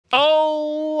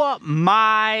Oh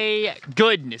my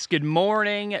goodness. Good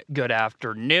morning, good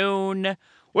afternoon.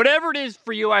 Whatever it is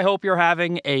for you, I hope you're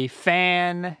having a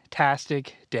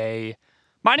fantastic day.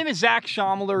 My name is Zach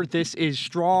Schomler. This is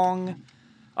Strong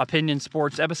Opinion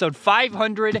Sports, episode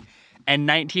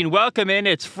 519. Welcome in.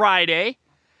 It's Friday.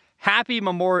 Happy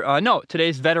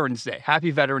today's Veterans Day.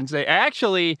 Happy Veterans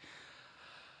Day.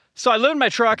 So I live in my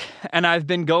truck, and I've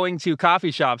been going to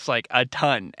coffee shops like a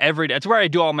ton every day. That's where I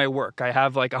do all my work. I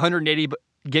have like 180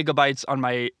 gigabytes on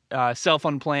my cell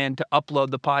phone plan to upload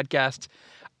the podcast.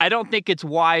 I don't think it's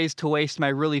wise to waste my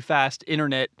really fast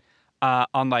internet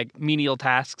on like menial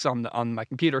tasks on my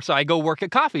computer. So I go work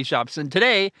at coffee shops. And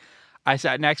today I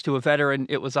sat next to a veteran.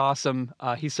 It was awesome.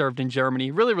 He served in Germany.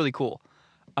 Really, really cool.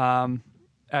 I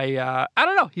don't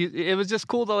know. It was just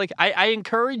cool to I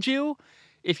encourage you.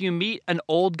 If you meet an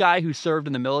old guy who served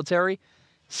in the military,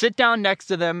 sit down next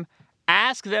to them,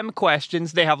 ask them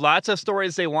questions. They have lots of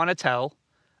stories they want to tell,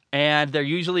 and they're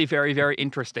usually very, very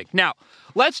interesting. Now,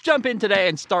 let's jump in today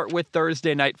and start with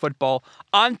Thursday Night Football.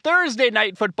 On Thursday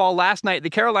Night Football last night,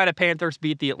 the Carolina Panthers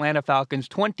beat the Atlanta Falcons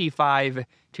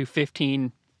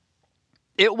 25-15.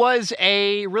 It was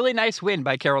a really nice win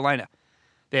by Carolina.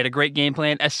 They had a great game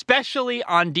plan, especially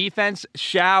on defense.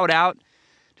 Shout out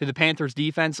to the Panthers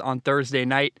defense on Thursday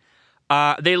night.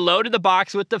 They loaded the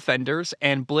box with defenders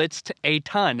and blitzed a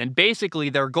ton. And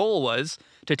basically their goal was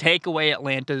to take away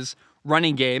Atlanta's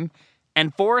running game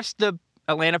and force the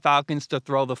Atlanta Falcons to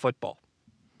throw the football.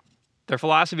 Their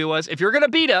philosophy was, if you're going to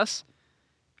beat us,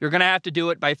 you're going to have to do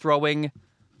it by throwing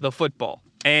the football.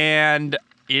 And,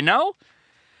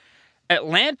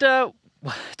 Atlanta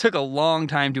took a long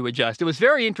time to adjust. It was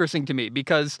very interesting to me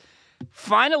because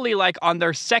finally, on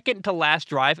their second to last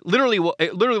drive, it literally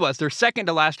was their second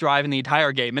to last drive in the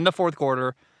entire game. In the fourth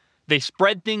quarter, they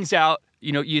spread things out,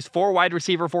 used 4 wide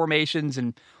receiver formations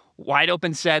and wide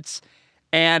open sets.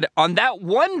 And on that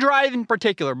one drive in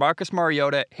particular, Marcus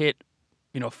Mariota hit,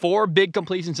 4 big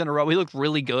completions in a row. He looked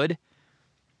really good.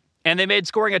 And they made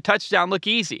scoring a touchdown look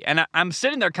easy. And I'm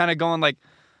sitting there kind of going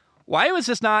why was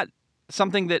this not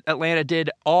something that Atlanta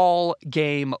did all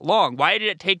game long? Why did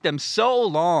it take them so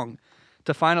long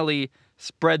to finally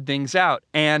spread things out?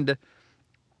 And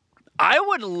I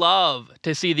would love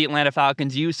to see the Atlanta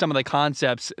Falcons use some of the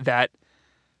concepts that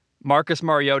Marcus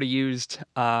Mariota used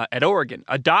at Oregon.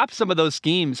 Adopt some of those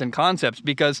schemes and concepts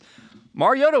because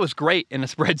Mariota was great in a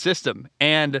spread system.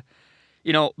 And,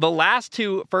 the last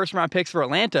 2 first-round picks for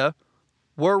Atlanta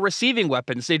were receiving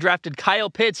weapons. They drafted Kyle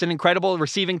Pitts, an incredible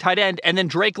receiving tight end, and then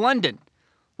Drake London.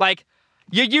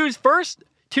 You use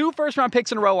 2 first-round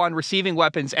picks in a row on receiving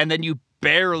weapons, and then you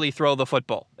barely throw the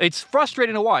football. It's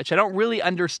frustrating to watch. I don't really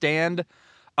understand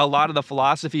a lot of the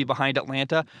philosophy behind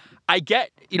Atlanta. I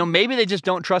get, maybe they just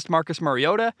don't trust Marcus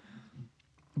Mariota,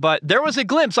 but there was a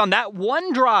glimpse on that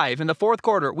one drive in the fourth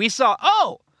quarter. We saw,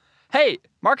 hey,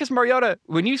 Marcus Mariota,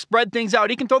 when you spread things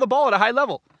out, he can throw the ball at a high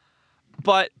level.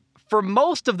 But for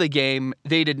most of the game,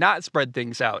 they did not spread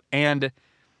things out. And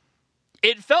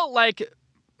it felt like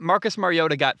Marcus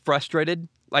Mariota got frustrated.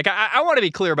 I want to be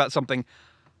clear about something.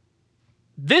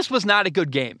 This was not a good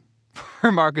game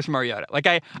for Marcus Mariota.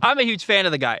 I'm a huge fan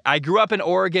of the guy. I grew up in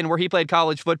Oregon where he played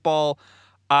college football.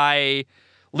 I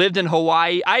lived in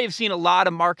Hawaii. I have seen a lot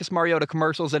of Marcus Mariota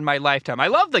commercials in my lifetime. I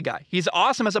love the guy. He's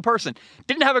awesome as a person.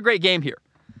 Didn't have a great game here.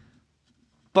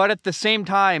 But at the same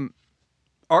time,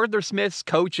 Arthur Smith's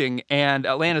coaching and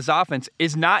Atlanta's offense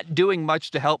is not doing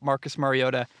much to help Marcus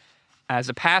Mariota as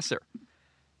a passer.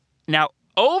 Now,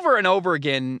 over and over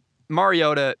again,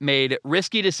 Mariota made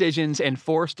risky decisions and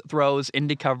forced throws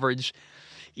into coverage.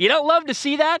 You don't love to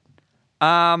see that,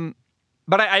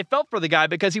 but I felt for the guy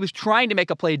because he was trying to make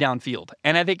a play downfield.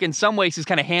 And I think in some ways he's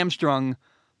kind of hamstrung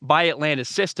by Atlanta's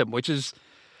system, which is,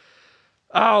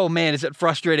 oh man, is it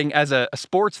frustrating as a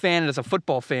sports fan and as a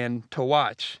football fan to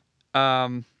watch.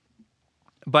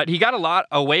 But he got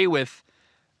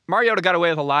Mariota got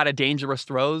away with a lot of dangerous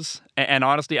throws, and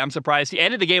honestly, I'm surprised. He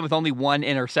ended the game with only 1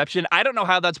 interception. I don't know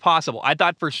how that's possible. I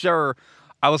thought for sure,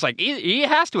 I was he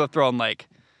has to have thrown 3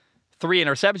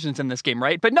 interceptions in this game,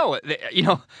 right? But no,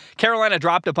 Carolina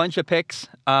dropped a bunch of picks.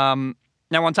 Now,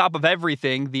 on top of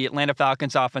everything, the Atlanta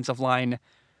Falcons offensive line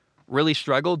really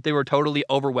struggled. They were totally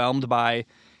overwhelmed by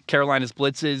Carolina's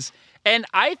blitzes. And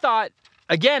I thought,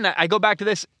 again, I go back to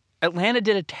this, Atlanta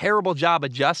did a terrible job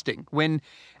adjusting. When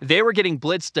they were getting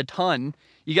blitzed a ton,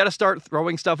 you got to start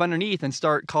throwing stuff underneath and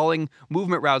start calling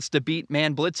movement routes to beat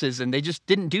man blitzes, and they just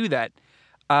didn't do that.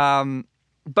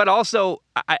 But also,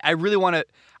 I really want to,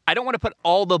 I don't want to put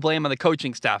all the blame on the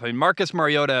coaching staff. I mean, Marcus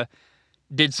Mariota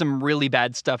did some really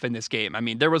bad stuff in this game. I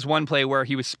mean, there was one play where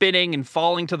he was spinning and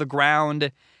falling to the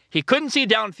ground. He couldn't see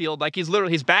downfield. Like,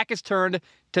 his back is turned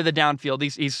to the downfield.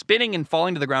 He's spinning and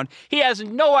falling to the ground. He has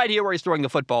no idea where he's throwing the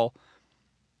football.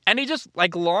 And he just,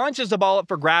 like, launches the ball up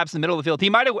for grabs in the middle of the field. He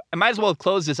might as well have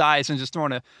closed his eyes and just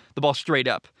thrown the ball straight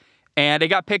up. And it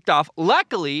got picked off.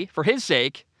 Luckily, for his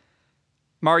sake,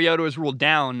 Mariota was ruled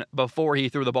down before he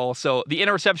threw the ball, so the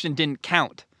interception didn't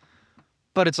count.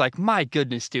 But it's like, my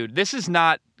goodness, dude, this is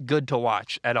not good to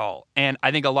watch at all. And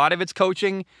I think a lot of it's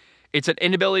coaching. It's an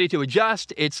inability to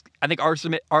adjust. I think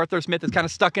Arthur Smith is kind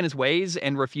of stuck in his ways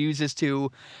and refuses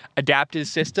to adapt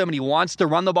his system, and he wants to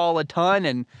run the ball a ton.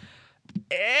 And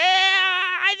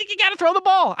I think you got to throw the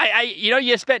ball.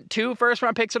 You spent 2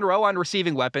 first-round picks in a row on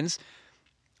receiving weapons.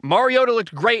 Mariota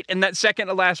looked great in that second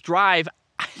to last drive.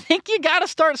 I think you got to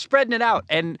start spreading it out,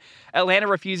 and Atlanta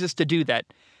refuses to do that.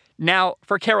 Now,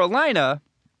 for Carolina,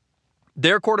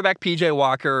 their quarterback, P.J.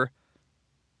 Walker,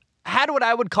 had what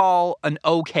I would call an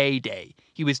okay day.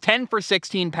 He was 10 for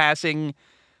 16 passing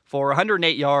for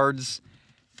 108 yards,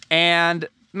 and,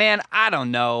 man, I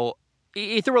don't know.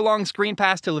 He threw a long screen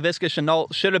pass to Laviska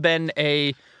Shenault. Should have been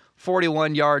a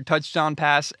 41-yard touchdown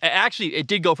pass. Actually, it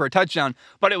did go for a touchdown,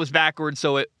 but it was backwards,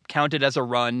 so it counted as a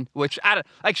run, which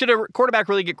should a quarterback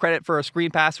really get credit for a screen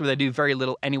pass where they do very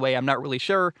little anyway? I'm not really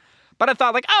sure. But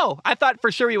I thought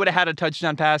for sure he would have had a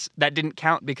touchdown pass. That didn't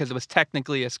count because it was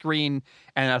technically a screen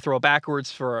and a throw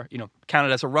backwards for,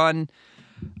 counted as a run.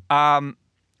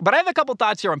 But I have a couple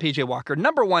thoughts here on P.J. Walker.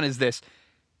 Number one is this.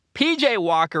 P.J.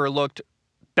 Walker looked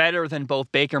better than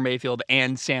both Baker Mayfield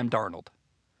and Sam Darnold.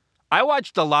 I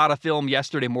watched a lot of film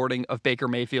yesterday morning of Baker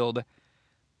Mayfield.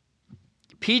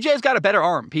 PJ's got a better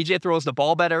arm. PJ throws the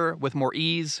ball better with more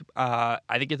ease. I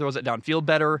think he throws it downfield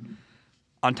better.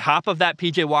 On top of that,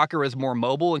 PJ Walker is more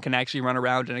mobile and can actually run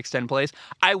around and extend plays.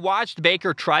 I watched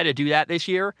Baker try to do that this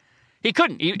year. He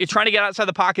couldn't. He's trying to get outside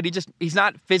the pocket. He's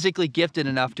not physically gifted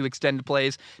enough to extend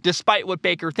plays, despite what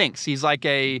Baker thinks. He's like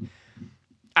if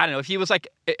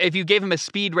you gave him a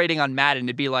speed rating on Madden,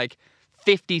 it'd be like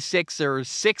 56 or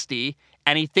 60,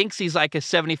 and he thinks he's like a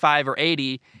 75 or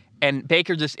 80, and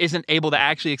Baker just isn't able to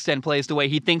actually extend plays the way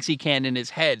he thinks he can in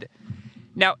his head.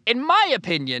 Now, in my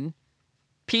opinion,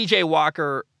 P.J.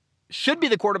 Walker should be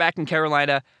the quarterback in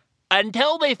Carolina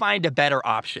until they find a better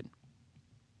option.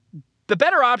 The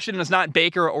better option is not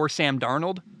Baker or Sam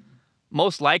Darnold.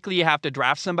 Most likely you have to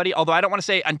draft somebody, although I don't want to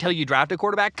say until you draft a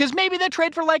quarterback, because maybe they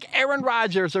trade for like Aaron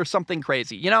Rodgers or something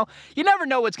crazy. You never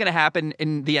know what's going to happen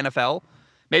in the NFL.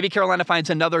 Maybe Carolina finds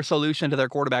another solution to their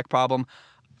quarterback problem.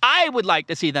 I would like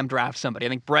to see them draft somebody. I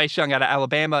think Bryce Young out of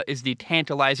Alabama is the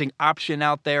tantalizing option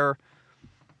out there.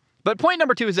 But point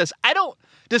number 2 is this.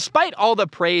 Despite all the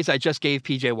praise I just gave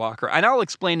P.J. Walker, and I'll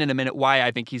explain in a minute why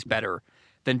I think he's better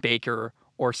than Baker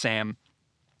or Sam,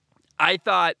 I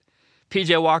thought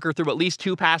P.J. Walker threw at least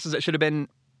 2 passes that should have been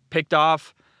picked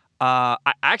off.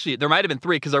 Actually, there might have been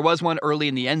 3 because there was one early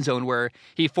in the end zone where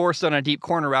he forced on a deep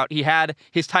corner route. He had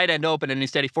his tight end open, and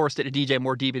instead he forced it to DJ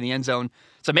Moore deep in the end zone.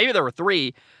 So maybe there were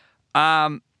 3.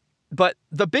 But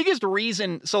the biggest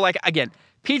reason, again,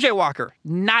 P.J. Walker,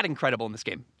 not incredible in this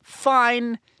game.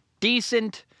 Fine,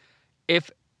 decent. If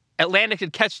Atlanta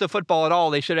could catch the football at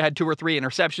all, they should have had 2 or 3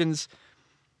 interceptions.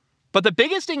 But the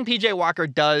biggest thing P.J. Walker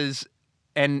does,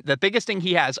 and the biggest thing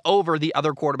he has over the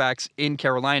other quarterbacks in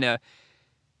Carolina,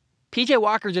 P.J.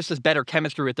 Walker just has better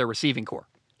chemistry with their receiving core.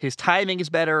 His timing is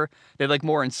better. They look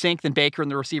more in sync than Baker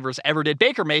and the receivers ever did.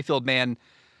 Baker Mayfield, man,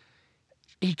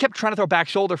 he kept trying to throw back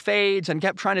shoulder fades and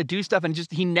kept trying to do stuff, and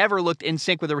he never looked in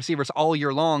sync with the receivers all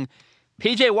year long.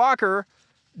 P.J. Walker,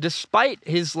 despite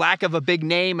his lack of a big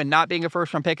name and not being a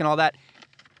first-round pick and all that,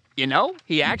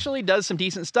 he actually does some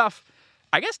decent stuff.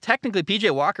 I guess technically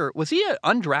P.J. Walker, was he an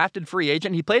undrafted free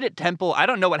agent? He played at Temple. I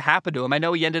don't know what happened to him. I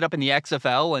know he ended up in the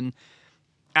XFL, and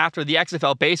after the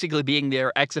XFL basically being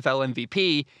their XFL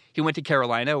MVP, he went to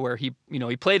Carolina where he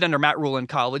played under Matt Rule in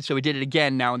college, so he did it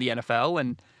again now in the NFL,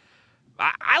 and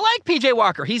I like P.J.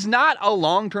 Walker. He's not a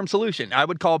long-term solution. I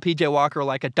would call P.J. Walker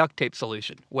like a duct tape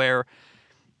solution where,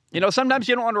 sometimes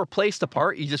you don't want to replace the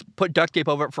part. You just put duct tape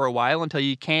over it for a while until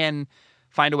you can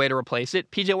find a way to replace it.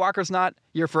 P.J. Walker's not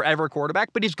your forever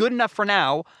quarterback, but he's good enough for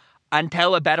now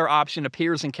until a better option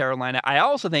appears in Carolina. I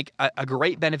also think a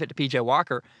great benefit to P.J.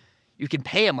 Walker, you can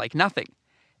pay him like nothing,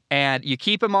 and you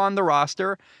keep him on the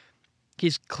roster.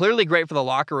 He's clearly great for the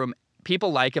locker room.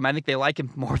 People like him. I think they like him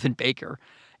more than Baker.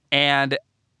 And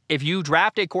if you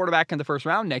draft a quarterback in the first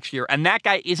round next year, and that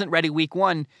guy isn't ready week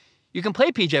 1, you can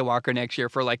play P.J. Walker next year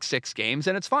for like 6 games,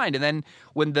 and it's fine. And then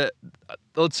when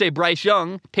let's say Bryce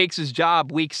Young takes his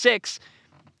job week 6,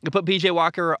 you put P.J.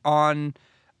 Walker on,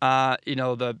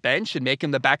 the bench and make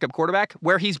him the backup quarterback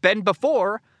where he's been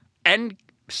before and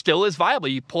still is viable.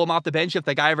 You pull him off the bench if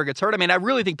the guy ever gets hurt. I mean, I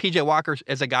really think PJ Walker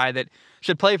is a guy that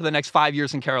should play for the next 5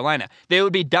 years in Carolina. They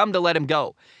would be dumb to let him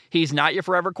go. He's not your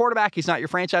forever quarterback. He's not your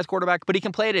franchise quarterback, but he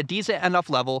can play at a decent enough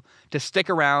level to stick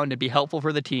around and be helpful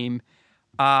for the team.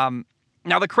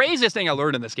 Now, the craziest thing I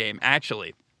learned in this game,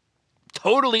 actually,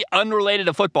 totally unrelated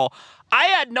to football, I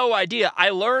had no idea. I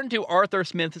learned who Arthur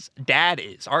Smith's dad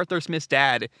is. Arthur Smith's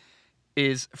dad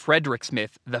is Frederick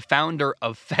Smith, the founder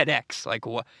of FedEx. Like,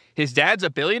 what? His dad's a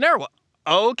billionaire? Well,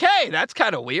 okay, that's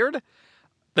kind of weird.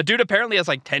 The dude apparently has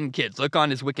like 10 kids. Look on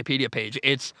his Wikipedia page.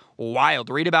 It's wild.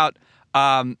 Read about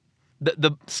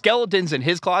the skeletons in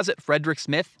his closet, Frederick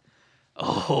Smith.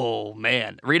 Oh,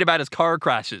 man. Read about his car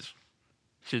crashes.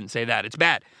 Shouldn't say that. It's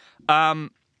bad.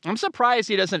 I'm surprised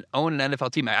he doesn't own an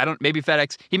NFL team. Maybe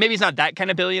FedEx. Maybe he's not that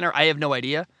kind of billionaire. I have no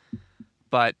idea.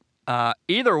 But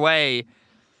either way,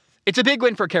 it's a big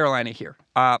win for Carolina here.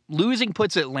 Losing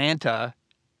puts Atlanta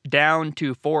down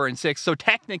to 4-6. So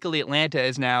technically Atlanta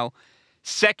is now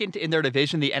second in their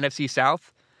division, the NFC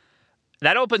South.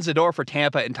 That opens the door for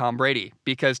Tampa and Tom Brady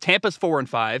because Tampa's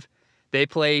 4-5. They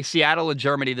play Seattle and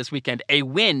Germany this weekend. A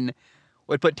win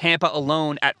would put Tampa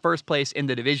alone at first place in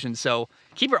the division. So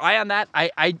keep your eye on that.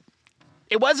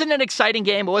 It wasn't an exciting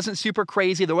game. It wasn't super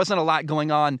crazy. There wasn't a lot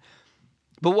going on.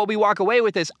 But what we walk away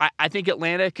with is I think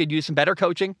Atlanta could use some better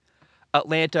coaching.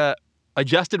 Atlanta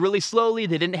adjusted really slowly.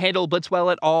 They didn't handle blitz well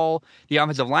at all. The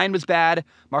offensive line was bad.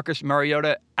 Marcus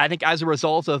Mariota, I think as a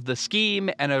result of the scheme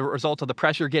and a result of the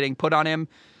pressure getting put on him,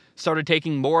 started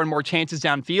taking more and more chances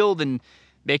downfield and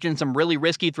making some really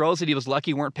risky throws that he was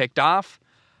lucky weren't picked off.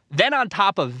 Then on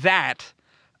top of that,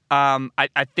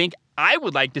 I think I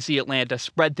would like to see Atlanta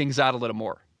spread things out a little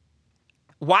more.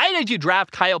 Why did you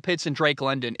draft Kyle Pitts and Drake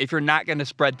London if you're not going to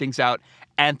spread things out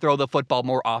and throw the football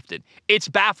more often? It's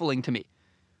baffling to me.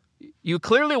 You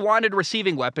clearly wanted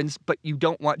receiving weapons, but you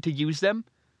don't want to use them.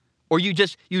 Or you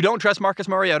don't trust Marcus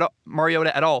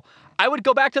Mariota at all. I would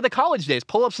go back to the college days,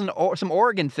 pull up some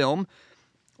Oregon film,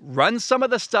 run some of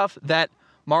the stuff that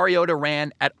Mariota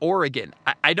ran at Oregon.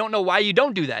 I don't know why you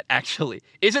don't do that, actually.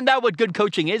 Isn't that what good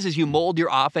coaching is you mold your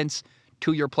offense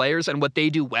to your players and what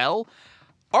they do well?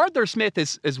 Arthur Smith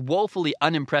is woefully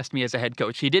unimpressed me as a head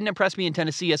coach. He didn't impress me in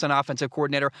Tennessee as an offensive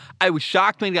coordinator. I was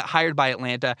shocked when he got hired by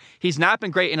Atlanta. He's not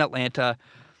been great in Atlanta.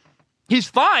 He's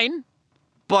fine,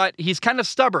 but he's kind of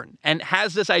stubborn and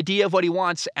has this idea of what he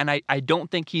wants, and I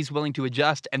don't think he's willing to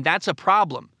adjust, and that's a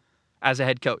problem as a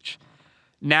head coach.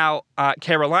 Now,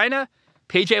 Carolina,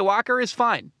 PJ Walker is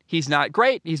fine. He's not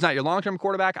great. He's not your long-term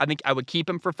quarterback. I think I would keep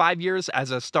him for 5 years as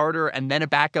a starter and then a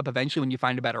backup eventually when you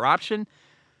find a better option.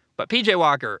 But PJ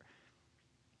Walker,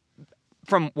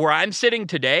 from where I'm sitting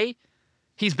today,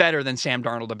 he's better than Sam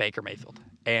Darnold and Baker Mayfield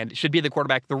and should be the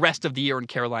quarterback the rest of the year in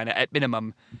Carolina at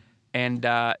minimum. And,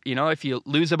 if you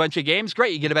lose a bunch of games,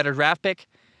 great, you get a better draft pick.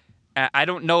 I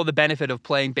don't know the benefit of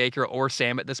playing Baker or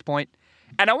Sam at this point.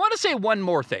 And I want to say one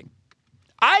more thing.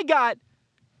 I got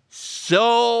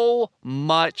so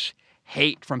much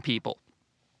hate from people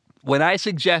when I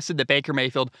suggested that Baker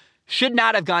Mayfield should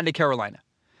not have gone to Carolina.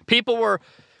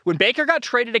 When Baker got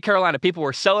traded to Carolina, people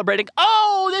were celebrating,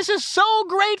 oh, this is so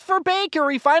great for Baker.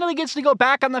 He finally gets to go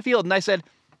back on the field. And I said,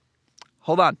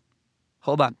 hold on.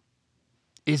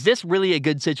 Is this really a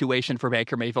good situation for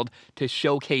Baker Mayfield to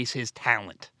showcase his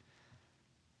talent?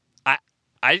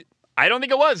 I don't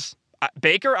think it was.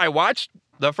 Baker, I watched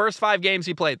the first 5 games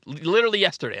he played literally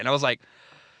yesterday, and I was like,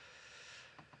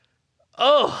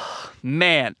 oh,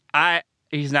 man,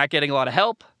 he's not getting a lot of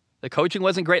help. The coaching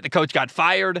wasn't great. The coach got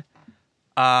fired.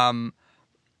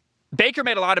 Baker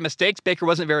made a lot of mistakes. Baker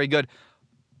wasn't very good.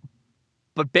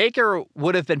 But Baker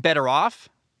would have been better off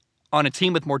on a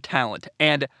team with more talent.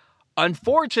 And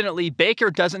unfortunately, Baker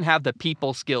doesn't have the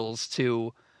people skills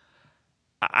to,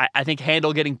 I think,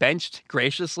 handle getting benched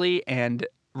graciously and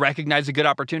recognize a good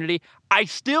opportunity. I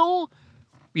still,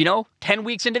 10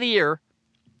 weeks into the year,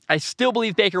 I still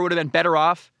believe Baker would have been better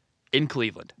off in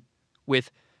Cleveland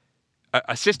with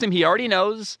a system he already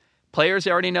knows, players he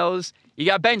already knows. You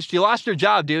got benched. You lost your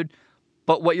job, dude.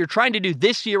 But what you're trying to do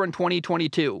this year in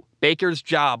 2022, Baker's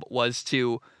job was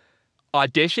to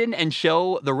audition and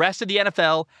show the rest of the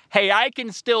NFL, hey, I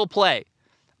can still play.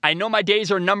 I know my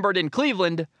days are numbered in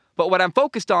Cleveland, but what I'm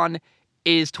focused on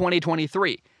is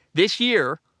 2023. This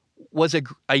year was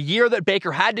a year that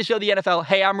Baker had to show the NFL,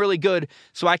 hey, I'm really good,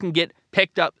 so I can get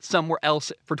picked up somewhere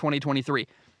else for 2023.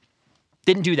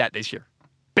 Didn't do that this year.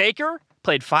 Baker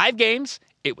played 5 games.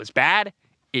 It was bad.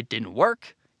 It didn't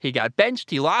work. He got benched.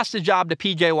 He lost his job to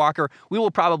PJ Walker. We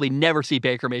will probably never see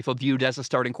Baker Mayfield viewed as a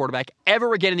starting quarterback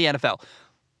ever again in the NFL.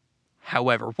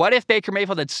 However, what if Baker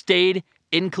Mayfield had stayed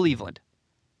in Cleveland?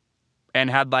 and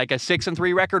had like a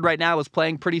 6-3 record right now, was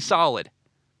playing pretty solid,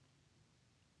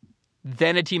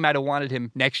 then a team might have wanted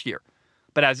him next year.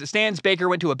 But as it stands, Baker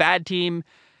went to a bad team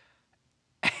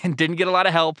and didn't get a lot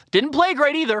of help. Didn't play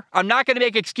great either. I'm not going to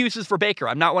make excuses for Baker.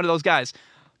 I'm not one of those guys.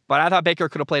 But I thought Baker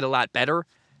could have played a lot better.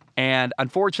 And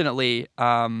unfortunately,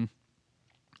 I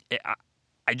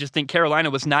just think Carolina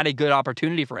was not a good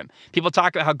opportunity for him. People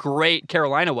talk about how great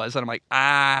Carolina was, and I'm like,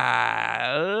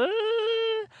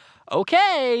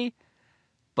 okay.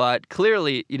 But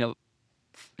clearly,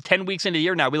 10 weeks into the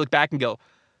year now, we look back and go,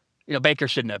 Baker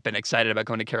shouldn't have been excited about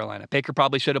going to Carolina. Baker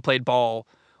probably should have played ball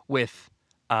with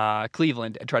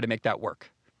Cleveland and tried to make that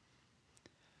work.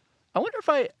 I wonder if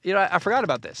I forgot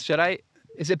about this.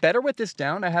 Is it better with this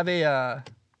down? I have a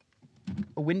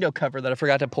window cover that I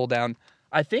forgot to pull down.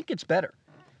 I think it's better.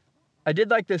 I did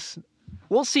like this.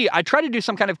 We'll see. I try to do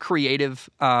some kind of creative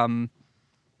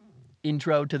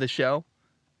intro to the show.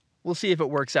 We'll see if it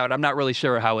works out. I'm not really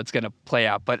sure how it's going to play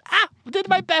out, but did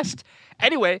my best.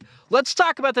 Anyway, let's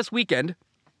talk about this weekend.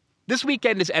 This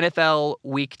weekend is NFL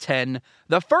Week 10.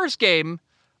 The first game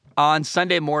on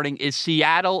Sunday morning is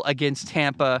Seattle against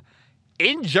Tampa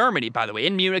in Germany, by the way,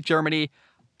 in Munich, Germany.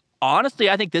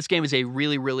 Honestly, I think this game is a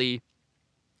really, really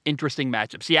interesting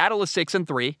matchup. Seattle is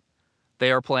 6-3.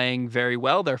 They are playing very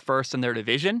well. They're first in their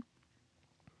division.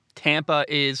 Tampa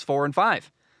is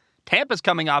 4-5. Tampa's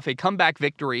coming off a comeback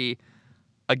victory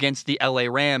against the LA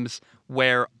Rams,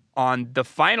 where on the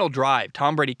final drive,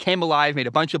 Tom Brady came alive, made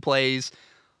a bunch of plays,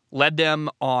 led them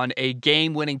on a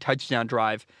game-winning touchdown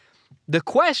drive. The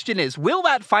question is, will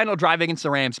that final drive against the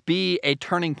Rams be a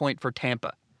turning point for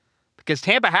Tampa? Because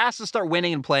Tampa has to start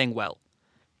winning and playing well.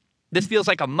 This feels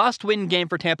like a must-win game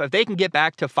for Tampa. If they can get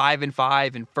back to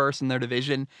 5-5 and first in their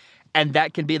division, and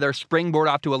that can be their springboard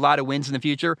off to a lot of wins in the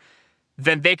future,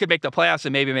 then they could make the playoffs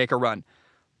and maybe make a run.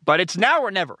 But it's now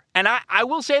or never. And I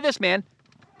will say this, man.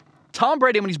 Tom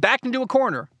Brady, when he's backed into a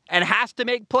corner and has to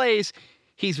make plays,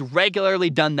 he's regularly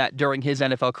done that during his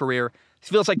NFL career. It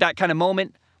feels like that kind of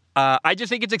moment. I just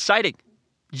think it's exciting.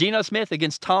 Geno Smith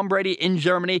against Tom Brady in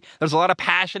Germany. There's a lot of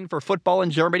passion for football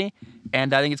in Germany,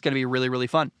 and I think it's going to be really, really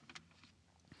fun.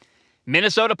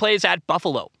 Minnesota plays at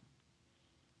Buffalo.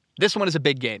 This one is a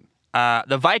big game.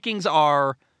 The Vikings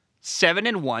are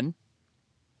 7-1.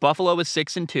 Buffalo is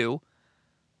 6-2.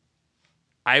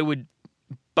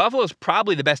 Buffalo's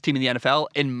probably the best team in the NFL,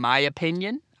 in my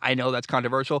opinion. I know that's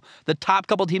controversial. The top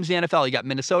couple teams in the NFL, you got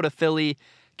Minnesota, Philly,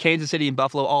 Kansas City, and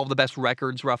Buffalo, all of the best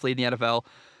records roughly in the NFL.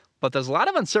 But there's a lot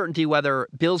of uncertainty whether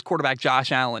Bills quarterback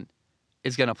Josh Allen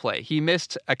is going to play. He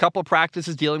missed a couple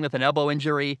practices dealing with an elbow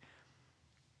injury.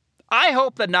 I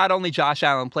hope that not only Josh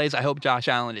Allen plays, I hope Josh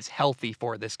Allen is healthy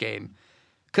for this game.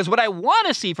 Because what I want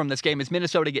to see from this game is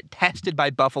Minnesota get tested by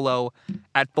Buffalo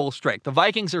at full strength. The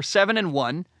Vikings are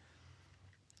 7-1,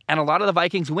 and a lot of the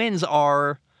Vikings' wins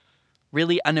are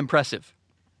really unimpressive.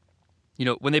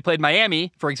 When they played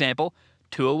Miami, for example,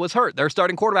 Tua was hurt. Their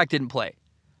starting quarterback didn't play.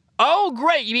 Oh,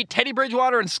 great. You beat Teddy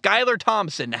Bridgewater and Skylar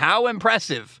Thompson. How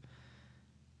impressive.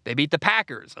 They beat the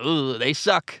Packers. Ugh, they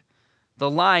suck. The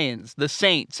Lions, the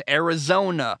Saints,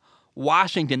 Arizona,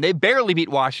 Washington. They barely beat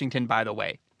Washington, by the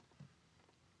way.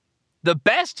 The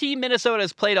best team Minnesota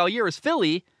has played all year is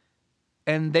Philly,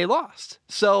 and they lost.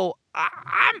 So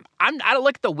I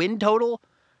look at the win total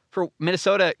for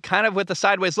Minnesota kind of with a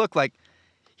sideways look, like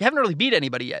you haven't really beat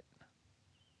anybody yet.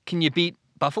 Can you beat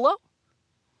Buffalo?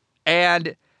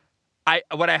 And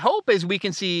what I hope is we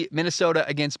can see Minnesota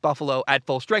against Buffalo at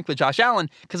full strength with Josh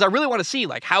Allen, because I really want to see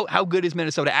how good is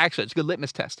Minnesota actually. It's a good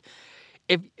litmus test.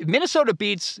 If Minnesota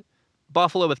beats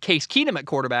Buffalo with Case Keenum at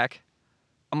quarterback,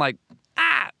 I'm like,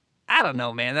 I don't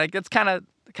know, man. That's kind of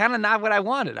not what I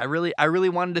wanted. I really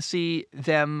wanted to see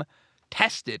them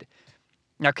tested.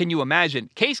 Now, can you imagine?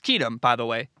 Case Keenum, by the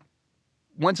way,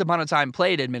 once upon a time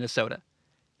played in Minnesota.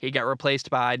 He got replaced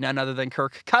by none other than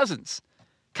Kirk Cousins.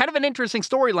 Kind of an interesting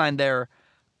storyline there.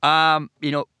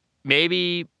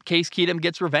 Maybe Case Keenum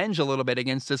gets revenge a little bit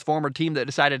against his former team that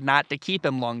decided not to keep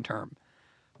him long term.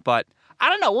 But I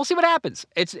don't know. We'll see what happens.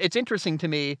 It's interesting to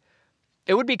me.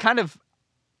 It would be kind of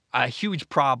a huge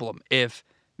problem if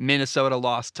Minnesota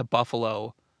lost to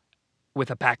Buffalo with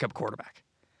a backup quarterback.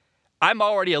 I'm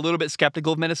already a little bit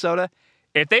skeptical of Minnesota.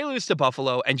 If they lose to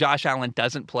Buffalo and Josh Allen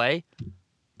doesn't play,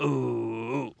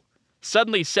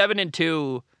 suddenly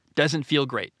 7-2 doesn't feel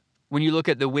great. When you look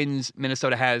at the wins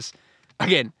Minnesota has,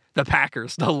 again, the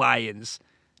Packers, the Lions,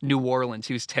 New Orleans,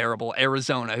 who's terrible,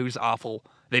 Arizona, who's awful.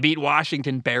 They beat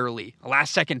Washington barely. A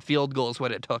last-second field goal is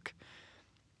what it took.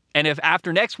 And if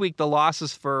after next week the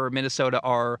losses for Minnesota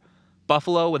are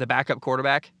Buffalo with a backup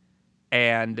quarterback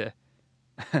and,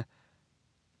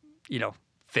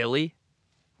 Philly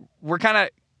we're kind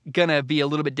of going to be a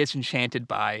little bit disenchanted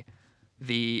by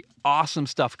the awesome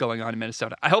stuff going on in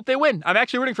Minnesota. I hope they win. I'm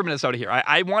actually rooting for Minnesota here.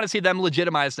 I want to see them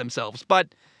legitimize themselves,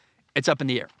 but it's up in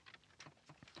the air.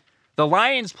 The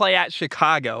Lions play at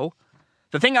Chicago.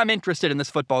 The thing I'm interested in this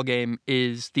football game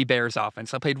is the Bears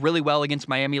offense. They played really well against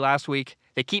Miami last week.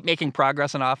 They keep making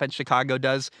progress on offense. Chicago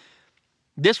does.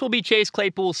 This will be Chase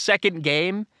Claypool's second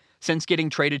game since getting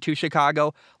traded to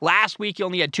Chicago. Last week, he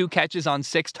only had 2 catches on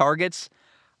 6 targets.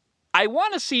 I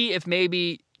want to see if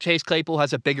maybe Chase Claypool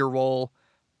has a bigger role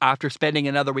after spending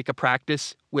another week of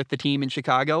practice with the team in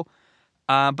Chicago.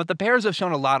 But the Bears have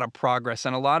shown a lot of progress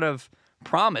and a lot of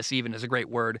promise, even is a great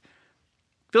word.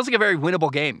 Feels like a very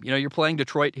winnable game. You're playing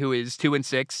Detroit, who is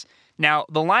 2-6. Now,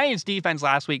 the Lions defense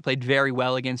last week played very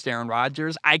well against Aaron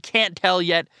Rodgers. I can't tell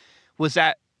yet, was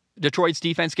that Detroit's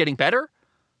defense getting better?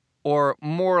 Or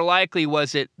more likely,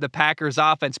 was it the Packers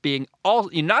offense being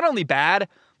not only bad,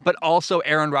 but also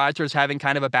Aaron Rodgers having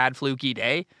kind of a bad fluky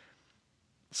day?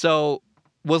 So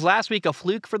was last week a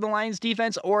fluke for the Lions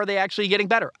defense, or are they actually getting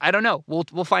better? I don't know.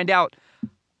 We'll find out.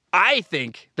 I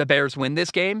think the Bears win this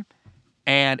game,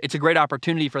 and it's a great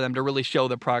opportunity for them to really show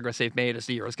the progress they've made as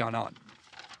the year has gone on.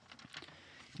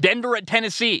 Denver at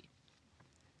Tennessee.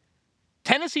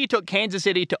 Tennessee took Kansas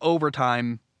City to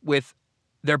overtime with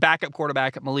their backup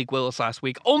quarterback, Malik Willis, last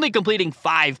week, only completing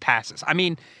 5 passes. I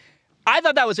mean, I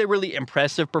thought that was a really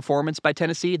impressive performance by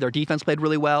Tennessee. Their defense played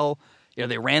really well.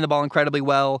 They ran the ball incredibly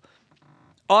well.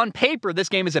 On paper, this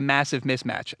game is a massive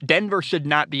mismatch. Denver should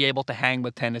not be able to hang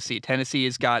with Tennessee. Tennessee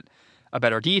has got a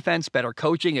better defense, better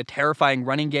coaching, a terrifying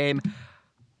running game.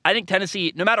 I think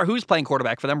Tennessee, no matter who's playing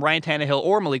quarterback for them, Ryan Tannehill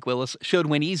or Malik Willis, should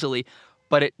win easily.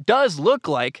 But it does look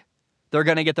like they're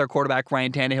going to get their quarterback,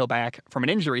 Ryan Tannehill, back from an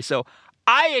injury. So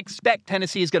I expect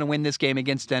Tennessee is going to win this game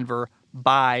against Denver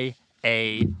by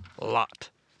a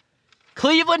lot.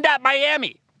 Cleveland at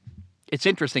Miami. It's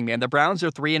interesting, man. The Browns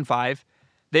are 3-5.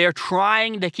 They are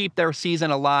trying to keep their season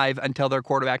alive until their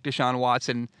quarterback, Deshaun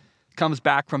Watson, comes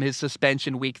back from his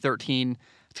suspension week 13.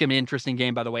 It's going to be an interesting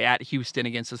game, by the way, at Houston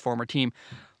against his former team.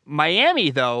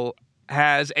 Miami, though,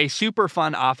 has a super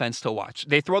fun offense to watch.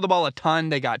 They throw the ball a ton.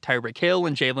 They got Tyreek Hill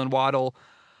and Jalen Waddle.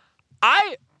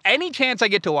 Any chance I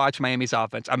get to watch Miami's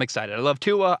offense, I'm excited. I love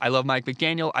Tua. I love Mike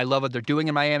McDaniel. I love what they're doing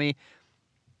in Miami.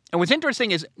 And what's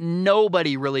interesting is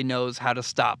nobody really knows how to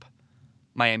stop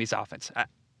Miami's offense.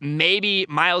 Maybe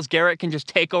Myles Garrett can just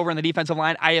take over in the defensive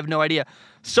line. I have no idea.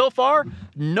 So far,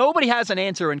 nobody has an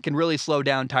answer and can really slow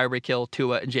down Tyreek Hill,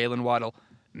 Tua, and Jalen Waddle.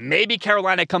 Maybe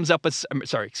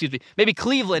maybe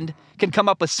Cleveland can come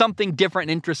up with something different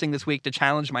and interesting this week to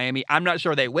challenge Miami. I'm not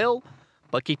sure they will,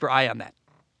 but keep your eye on that.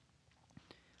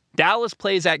 Dallas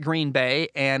plays at Green Bay,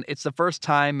 and it's the first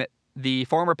time the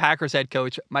former Packers head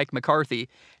coach, Mike McCarthy,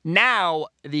 now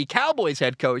the Cowboys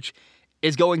head coach,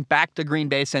 is going back to Green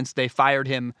Bay since they fired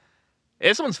him.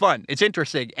 This one's fun. It's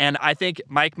interesting. And I think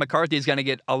Mike McCarthy is going to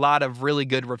get a lot of really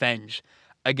good revenge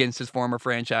against his former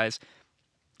franchise.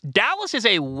 Dallas is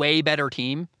a way better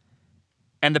team,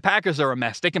 and the Packers are a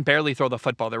mess. They can barely throw the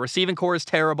football. Their receiving core is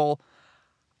terrible.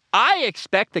 I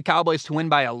expect the Cowboys to win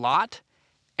by a lot,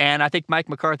 and I think Mike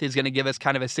McCarthy is going to give us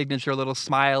kind of a signature little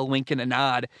smile, wink, and a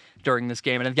nod during this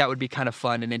game, and I think that would be kind of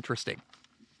fun and interesting.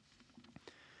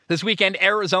 This weekend,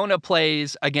 Arizona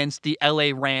plays against the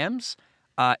LA Rams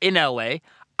in LA.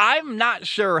 I'm not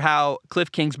sure how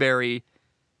Cliff Kingsbury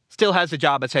still has a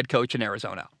job as head coach in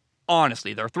Arizona.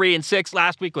 Honestly, they're 3-6.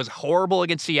 Last week was horrible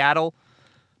against Seattle,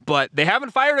 but they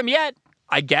haven't fired him yet,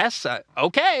 I guess.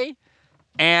 Okay.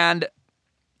 And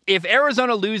if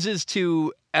Arizona loses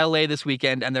to LA this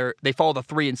weekend and they fall to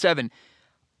 3-7,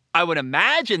 I would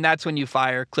imagine that's when you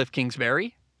fire Cliff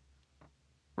Kingsbury.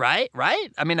 Right?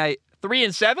 I mean,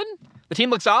 3-7? The team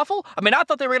looks awful? I mean, I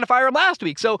thought they were going to fire him last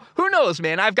week, so who knows,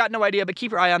 man? I've got no idea, but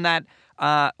keep your eye on that.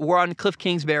 We're on Cliff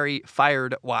Kingsbury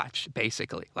fired watch,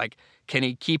 basically. Like, can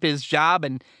he keep his job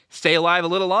and stay alive a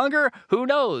little longer? Who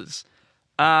knows?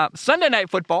 Sunday Night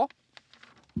Football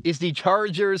is the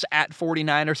Chargers at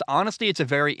 49ers. Honestly, it's a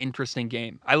very interesting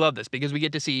game. I love this because we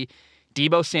get to see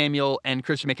Deebo Samuel and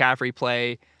Christian McCaffrey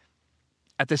play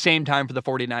at the same time for the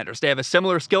 49ers. They have a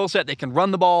similar skill set. They can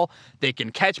run the ball. They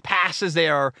can catch passes. They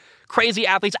are crazy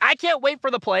athletes. I can't wait for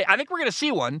the play. I think we're going to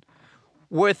see one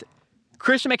with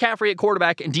Christian McCaffrey at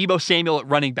quarterback and Deebo Samuel at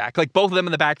running back. Like both of them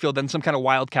in the backfield in some kind of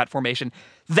wildcat formation.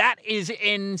 That is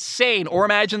insane. Or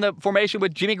imagine the formation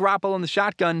with Jimmy Garoppolo in the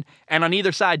shotgun and on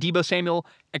either side, Deebo Samuel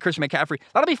and Christian McCaffrey.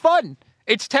 That'll be fun.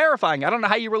 It's terrifying. I don't know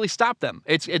how you really stop them.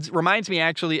 It reminds me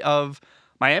actually of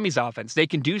Miami's offense. They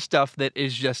can do stuff that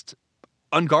is just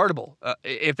unguardable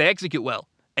if they execute well.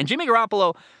 And Jimmy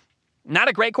Garoppolo, Not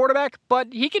a great quarterback,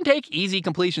 but he can take easy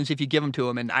completions if you give them to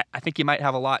him, and I think he might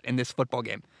have a lot in this football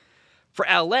game. For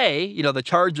LA, the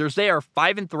Chargers, they are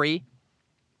 5-3.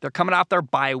 They're coming off their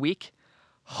bye week.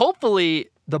 Hopefully,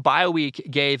 the bye week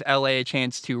gave LA a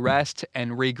chance to rest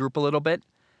and regroup a little bit.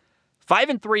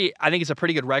 5-3, I think, is a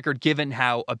pretty good record given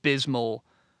how abysmal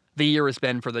the year has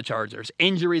been for the Chargers.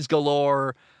 Injuries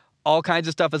galore, all kinds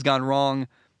of stuff has gone wrong.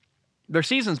 Their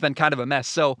season's been kind of a mess.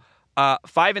 So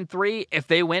 5-3, if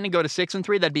they win and go to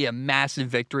 6-3, that'd be a massive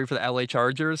victory for the LA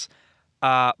Chargers.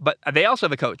 But they also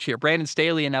have a coach here, Brandon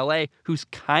Staley in LA, who's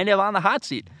kind of on the hot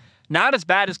seat. Not as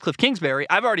bad as Cliff Kingsbury.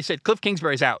 I've already said Cliff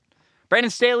Kingsbury's out. Brandon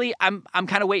Staley, I'm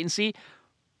kind of wait and see.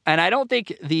 And I don't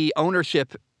think the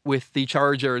ownership with the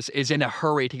Chargers is in a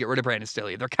hurry to get rid of Brandon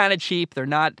Staley. They're kind of cheap. They're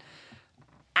not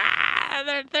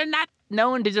they're not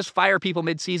known to just fire people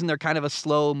midseason. They're kind of a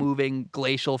slow-moving,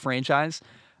 glacial franchise.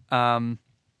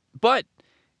 But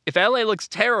if LA looks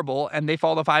terrible and they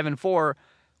fall to 5-4,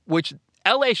 which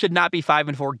LA should not be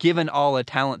 5-4 given all the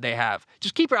talent they have,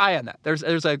 just keep your eye on that. There's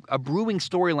a brewing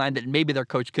storyline that maybe their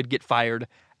coach could get fired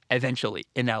eventually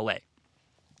in LA.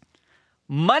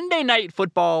 Monday Night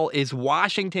Football is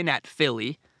Washington at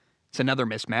Philly. It's another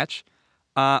mismatch.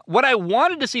 What I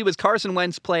wanted to see was Carson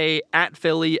Wentz play at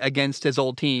Philly against his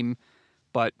old team,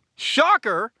 but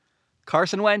shocker,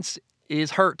 Carson Wentz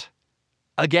is hurt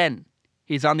again.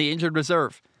 He's on the injured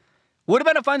reserve. Would have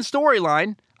been a fun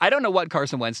storyline. I don't know what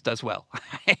Carson Wentz does well.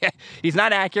 He's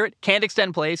not accurate, can't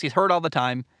extend plays, he's hurt all the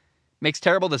time, makes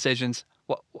terrible decisions.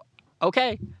 Well,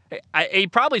 okay. He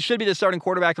probably should be the starting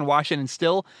quarterback in Washington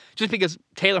still, just because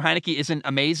Taylor Heineke isn't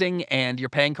amazing and you're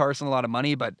paying Carson a lot of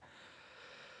money, but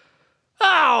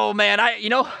oh man,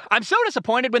 I'm so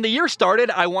disappointed. When the year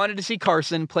started, I wanted to see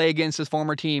Carson play against his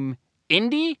former team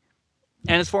Indy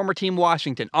and his former team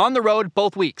Washington on the road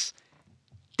both weeks.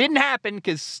 Didn't happen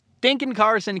because stinking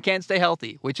Carson can't stay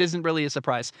healthy, which isn't really a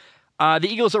surprise. The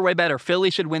Eagles are way better. Philly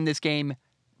should win this game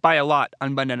by a lot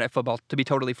on Monday Night Football, to be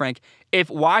totally frank. If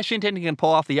Washington can pull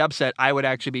off the upset, I would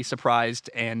actually be surprised,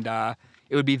 and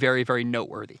it would be very, very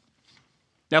noteworthy.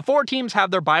 Now, 4 teams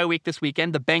have their bye week this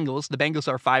weekend. The Bengals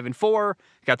are 5-4,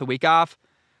 got the week off.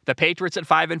 The Patriots at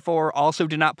 5-4 also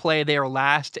did not play. They are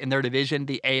last in their division,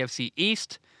 the AFC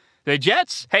East. The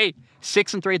Jets,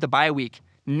 6-3 at the bye week.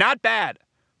 Not bad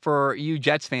for you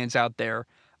Jets fans out there.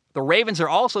 The Ravens are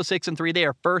also 6-3. They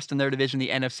are first in their division, the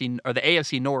NFC or the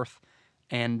AFC North.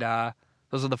 And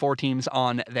those are the 4 teams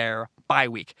on their bye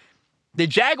week. The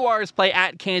Jaguars play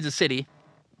at Kansas City.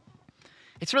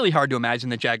 It's really hard to imagine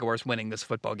the Jaguars winning this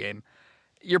football game.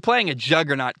 You're playing a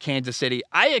juggernaut Kansas City.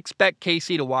 I expect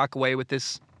KC to walk away with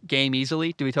this game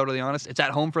easily, to be totally honest. It's at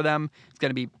home for them. It's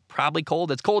going to be probably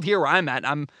cold. It's cold here where I'm at.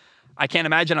 I can't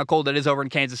imagine how cold it is over in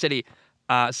Kansas City.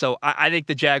 So I think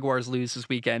the Jaguars lose this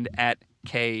weekend at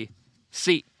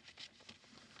KC.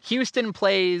 Houston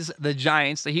plays the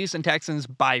Giants. The Houston Texans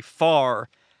by far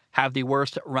have the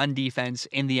worst run defense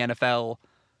in the NFL.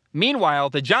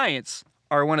 Meanwhile, the Giants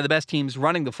are one of the best teams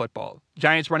running the football.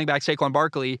 Giants running back Saquon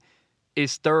Barkley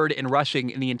is 3rd in rushing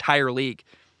in the entire league.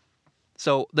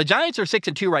 So the Giants are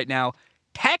 6-2 right now.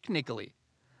 Technically,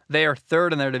 they are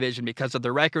 3rd in their division because of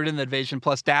their record in the division,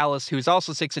 plus Dallas, who's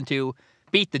also 6-2,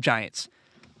 beat the Giants.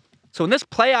 So in this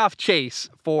playoff chase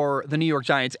for the New York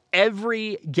Giants,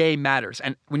 every game matters.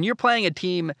 And when you're playing a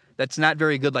team that's not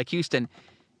very good like Houston,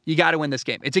 you got to win this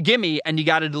game. It's a gimme, and you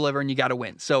got to deliver, and you got to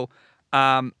win. So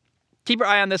keep your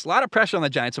eye on this. A lot of pressure on the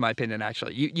Giants, in my opinion,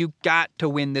 actually. You got to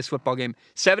win this football game.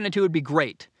 7-2 would be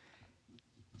great.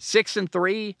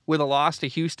 6-3 with a loss to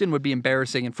Houston would be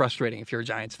embarrassing and frustrating if you're a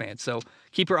Giants fan. So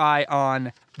keep your eye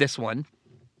on this one.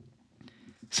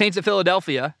 Saints at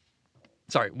Philadelphia.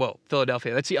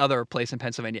 Philadelphia. That's the other place in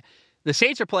Pennsylvania. The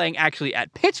Saints are playing actually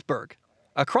at Pittsburgh,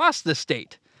 across the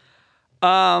state.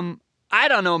 I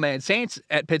don't know, man. Saints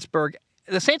at Pittsburgh.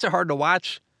 The Saints are hard to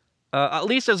watch. At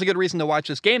least there's a good reason to watch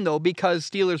this game, though, because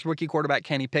Steelers rookie quarterback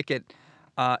Kenny Pickett.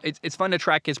 It's fun to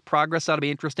track his progress. That'll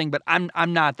be interesting, but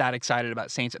I'm not that excited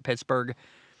about Saints at Pittsburgh.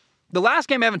 The last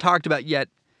game I haven't talked about yet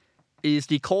is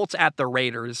the Colts at the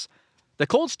Raiders. The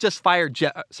Colts They fired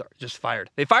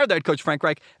their head coach, Frank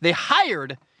Reich. They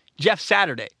hired Jeff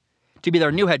Saturday to be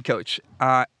their new head coach,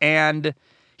 and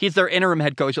he's their interim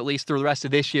head coach, at least through the rest of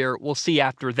this year. We'll see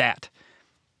after that.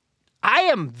 I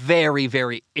am very,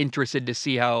 very interested to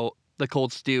see how the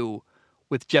Colts do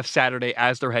with Jeff Saturday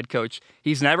as their head coach.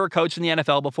 He's never coached in the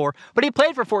NFL before, but he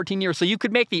played for 14 years, so you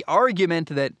could make the argument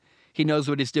that he knows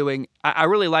what he's doing. I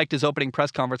really liked his opening press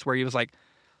conference where he was like,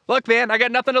 look, man, I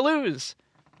got nothing to lose.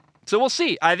 So we'll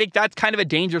see. I think that's kind of a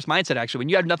dangerous mindset, actually. When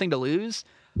you have nothing to lose,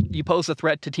 you pose a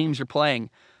threat to teams you're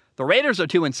playing. The The Raiders are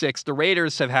 2-6. The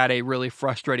Raiders have had a really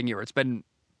frustrating year. It's been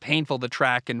painful to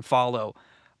track and follow.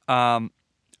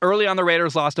 Early on, the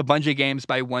Raiders lost a bunch of games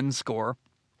by 1 score.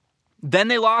 Then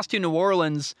they lost to New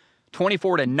Orleans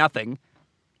 24-0.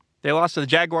 They lost to the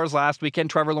Jaguars last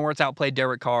weekend. Trevor Lawrence outplayed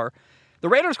Derek Carr. The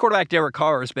Raiders quarterback Derek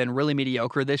Carr has been really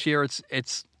mediocre this year.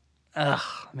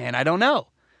 Man, I don't know.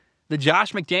 The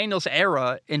Josh McDaniels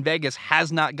era in Vegas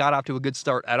has not got off to a good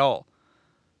start at all.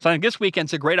 So I think this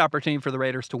weekend's a great opportunity for the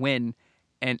Raiders to win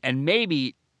and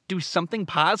maybe do something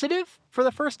positive for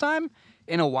the first time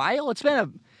in a while. It's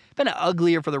been an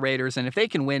ugly year for the Raiders, and if they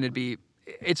can win,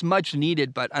 it's much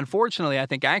needed. But unfortunately, I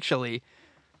think actually,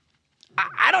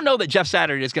 I don't know that Jeff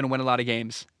Saturday is going to win a lot of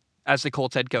games as the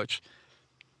Colts head coach.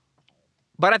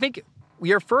 But I think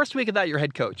your first week without your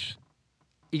head coach,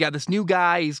 you got this new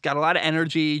guy. He's got a lot of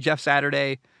energy. Jeff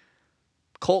Saturday,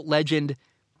 Colt legend.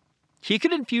 He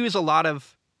could infuse a lot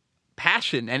of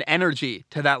passion and energy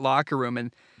to that locker room.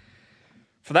 And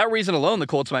for that reason alone, the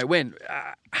Colts might win.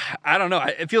 I don't know.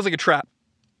 It feels like a trap.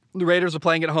 The Raiders are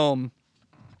playing at home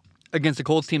against a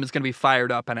Colts team that's going to be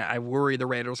fired up, and I worry the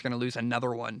Raiders are going to lose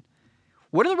another one.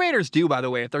 What do the Raiders do, by the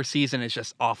way, if their season is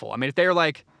just awful? I mean, if they're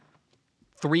like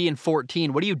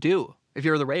 3-14, what do you do if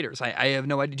you're the Raiders? I have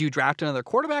no idea. Do you draft another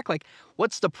quarterback? Like,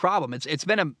 what's the problem? It's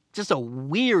been just a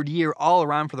weird year all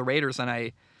around for the Raiders,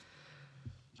 and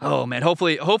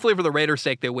hopefully for the Raiders'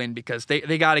 sake they win, because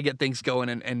they got to get things going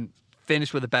and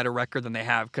finish with a better record than they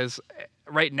have, because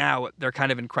right now they're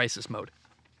kind of in crisis mode.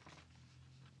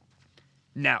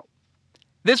 Now,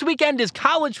 this weekend is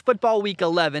college football week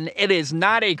 11. It is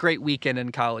not a great weekend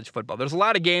in college football. There's a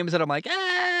lot of games that I'm like,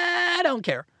 I don't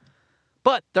care.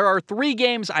 But there are 3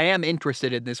 games I am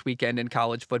interested in this weekend in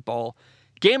college football.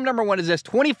 Game number 1 is this.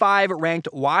 25-ranked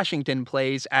Washington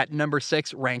plays at number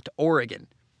 6-ranked Oregon.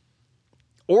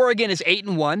 Oregon is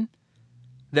 8-1.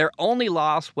 Their only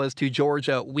loss was to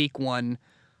Georgia week 1.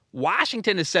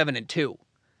 Washington is 7-2.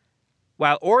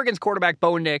 While Oregon's quarterback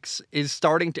Bo Nix is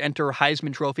starting to enter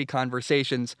Heisman Trophy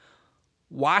conversations,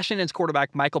 Washington's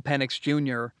quarterback Michael Penix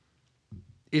Jr.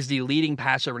 is the leading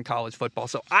passer in college football.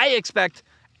 So I expect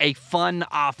a fun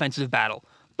offensive battle.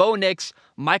 Bo Nix,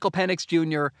 Michael Penix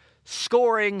Jr.,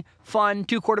 scoring, fun,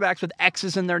 2 quarterbacks with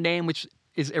X's in their name, which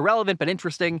is irrelevant but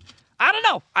interesting. I don't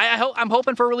know. I'm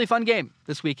hoping for a really fun game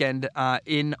this weekend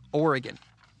in Oregon.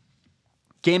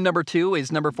 Game number 2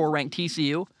 is number 4-ranked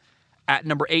TCU at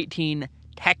number 18,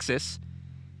 Texas.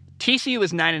 TCU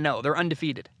is 9-0. They're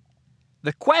undefeated.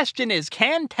 The question is,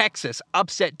 can Texas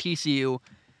upset TCU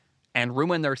and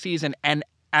ruin their season, and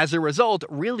as a result,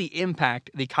 really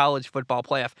impact the college football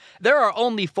playoff? There are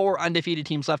only 4 undefeated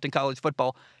teams left in college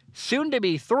football, soon to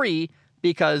be 3,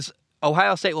 because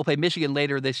Ohio State will play Michigan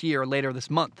later this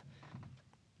month.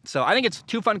 So I think it's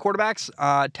 2 fun quarterbacks.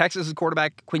 Texas's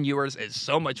quarterback, Quinn Ewers, is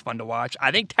so much fun to watch.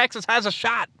 I think Texas has a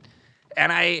shot.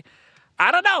 And I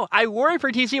don't know. I worry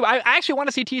for TCU. I actually want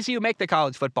to see TCU make the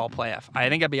college football playoff. I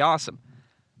think that'd be awesome.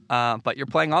 But you're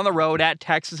playing on the road at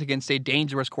Texas against a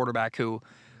dangerous quarterback who,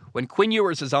 when Quinn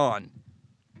Ewers is on,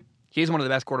 he's one of the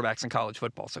best quarterbacks in college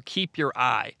football. So keep your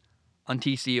eye on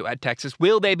TCU at Texas.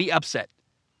 Will they be upset?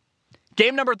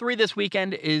 Game number 3 this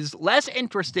weekend is less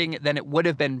interesting than it would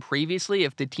have been previously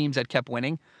if the teams had kept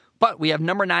winning. But we have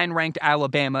number 9-ranked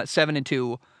Alabama,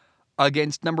 7-2,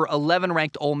 against number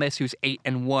 11-ranked Ole Miss, who's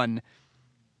 8-1.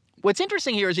 What's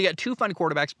interesting here is you got 2 fun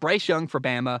quarterbacks, Bryce Young for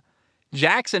Bama,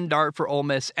 Jackson Dart for Ole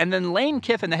Miss, and then Lane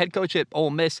Kiffin, the head coach at Ole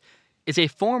Miss, is a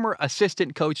former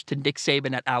assistant coach to Nick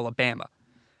Saban at Alabama.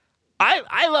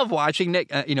 I love watching Nick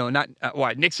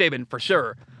Saban for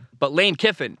sure, but Lane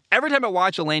Kiffin. Every time I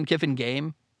watch a Lane Kiffin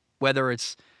game, whether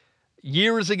it's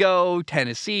years ago,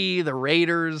 Tennessee, the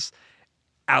Raiders,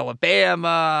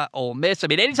 Alabama, Ole Miss. I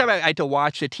mean, anytime I had to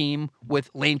watch a team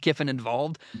with Lane Kiffin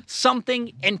involved,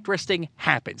 something interesting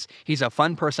happens. He's a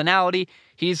fun personality.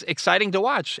 He's exciting to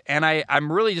watch. And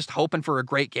I'm really just hoping for a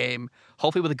great game,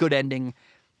 hopefully with a good ending.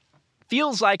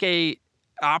 Feels like a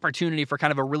opportunity for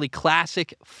kind of a really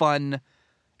classic, fun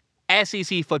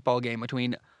SEC football game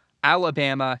between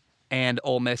Alabama and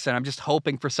Ole Miss. And I'm just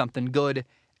hoping for something good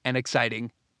and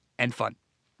exciting and fun.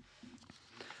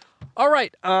 All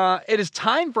right, it is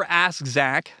time for Ask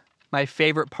Zach, my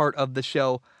favorite part of the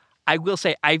show. I will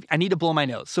say I need to blow my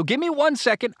nose. So give me 1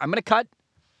 second. I'm going to cut,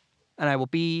 and I will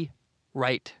be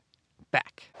right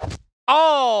back.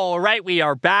 All right, we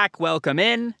are back. Welcome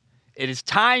in. It is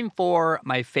time for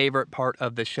my favorite part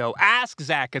of the show, Ask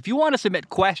Zach. If you want to submit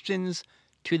questions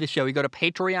to the show, you go to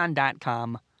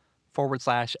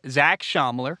patreon.com/Zach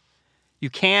Schaumler. You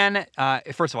can,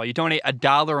 first of all, you donate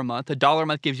 $1 a month. $1 a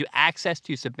month gives you access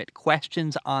to submit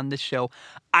questions on the show.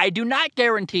 I do not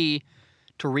guarantee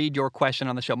to read your question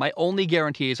on the show. My only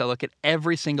guarantee is I look at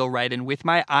every single write-in with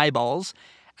my eyeballs,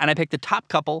 and I pick the top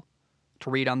couple to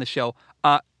read on the show.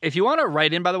 If you want to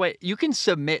write in, by the way, you can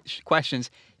submit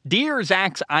questions. Dear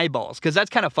Zach's Eyeballs, because that's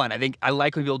kind of fun. I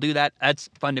like when people do that. That's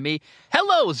fun to me.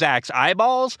 Hello, Zach's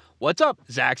Eyeballs. What's up,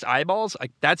 Zach's Eyeballs?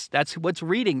 Like that's what's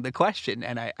reading the question,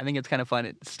 and I think it's kind of fun.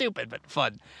 It's stupid, but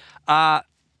fun.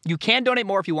 You can donate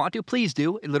more if you want to. Please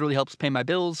do. It literally helps pay my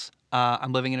bills.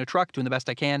 I'm living in a truck, doing the best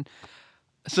I can.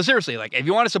 So seriously, like if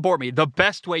you want to support me, the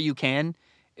best way you can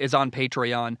is on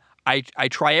Patreon. I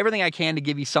try everything I can to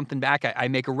give you something back. I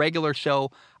make a regular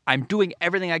show. I'm doing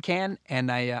everything I can,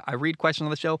 and I read questions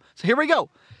on the show. So here we go.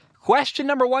 Question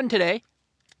number 1 today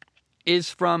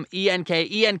is from ENK.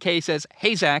 ENK says,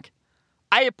 "Hey, Zach,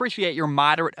 I appreciate your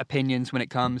moderate opinions when it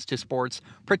comes to sports,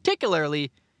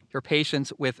 particularly your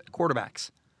patience with quarterbacks.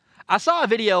 I saw a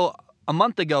video a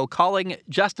month ago calling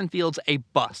Justin Fields a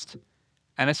bust,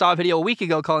 and I saw a video a week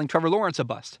ago calling Trevor Lawrence a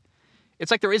bust. It's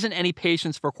like there isn't any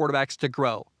patience for quarterbacks to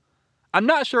grow. I'm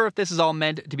not sure if this is all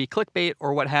meant to be clickbait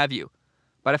or what have you,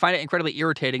 but I find it incredibly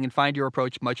irritating and find your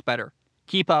approach much better.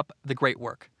 Keep up the great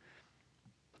work."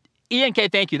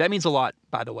 ENK, thank you. That means a lot,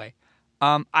 by the way.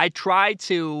 I try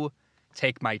to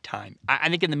take my time. I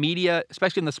think in the media,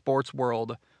 especially in the sports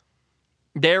world,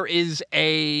 there is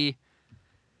a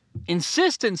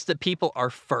insistence that people are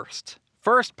first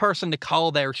person to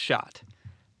call their shot.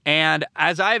 And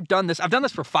as I've done this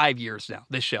for 5 years now,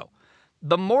 this show.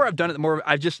 The more I've done it, the more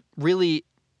I've just really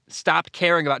stopped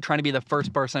caring about trying to be the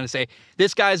first person to say,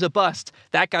 this guy's a bust,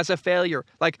 that guy's a failure.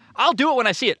 Like, I'll do it when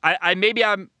I see it. I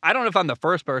don't know if I'm the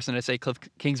first person to say Cliff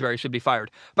Kingsbury should be fired,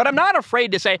 but I'm not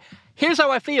afraid to say, here's how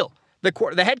I feel.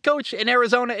 The head coach in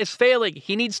Arizona is failing.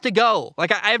 He needs to go.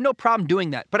 Like, I have no problem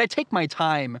doing that, but I take my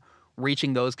time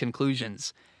reaching those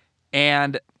conclusions.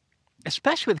 And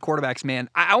especially with quarterbacks, man,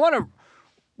 I want to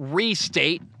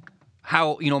restate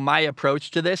how, my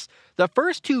approach to this. The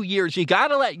first 2 years, you got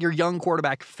to let your young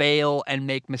quarterback fail and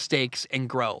make mistakes and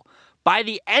grow. By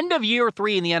the end of year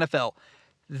 3 in the NFL,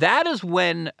 that is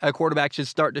when a quarterback should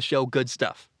start to show good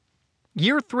stuff.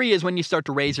 Year 3 is when you start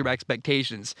to raise your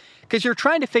expectations because you're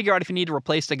trying to figure out if you need to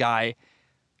replace the guy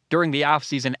during the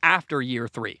offseason after year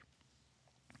 3.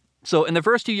 So in the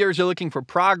first 2 years, you're looking for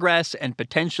progress and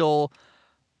potential.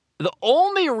 The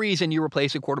only reason you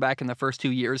replace a quarterback in the first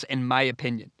 2 years, in my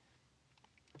opinion,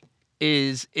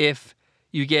 is if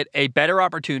you get a better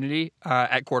opportunity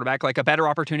at quarterback, like a better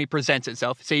opportunity presents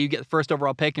itself. Say you get the first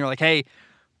overall pick and you're like, hey,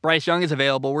 Bryce Young is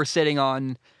available. We're sitting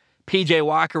on P.J.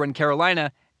 Walker in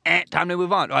Carolina. Time to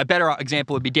move on. A better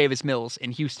example would be Davis Mills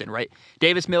in Houston, right?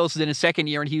 Davis Mills is in his second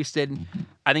year in Houston.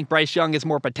 I think Bryce Young has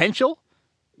more potential.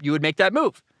 You would make that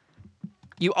move.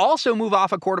 You also move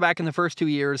off a quarterback in the first 2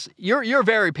 years. You're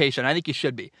very patient. I think you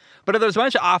should be. But if there's a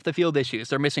bunch of off-the-field issues,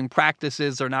 they're missing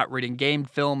practices, they're not reading game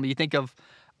film. You think of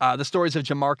the stories of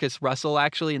Jamarcus Russell,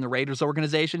 actually, in the Raiders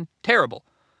organization. Terrible.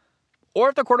 Or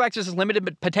if the quarterback just has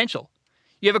limited potential.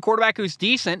 You have a quarterback who's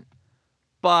decent,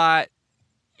 but,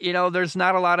 there's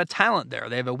not a lot of talent there.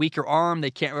 They have a weaker arm.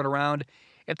 They can't run around.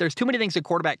 If there's too many things a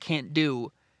quarterback can't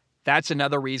do, that's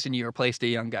another reason you replaced a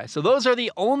young guy. So those are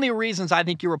the only reasons I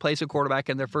think you replace a quarterback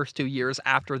in their first 2 years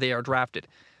after they are drafted.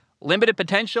 Limited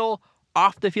potential,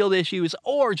 off-the-field issues,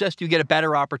 or just you get a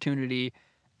better opportunity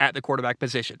at the quarterback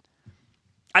position.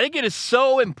 I think it is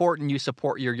so important you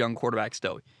support your young quarterbacks,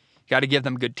 though. You got to give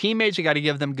them good teammates. You got to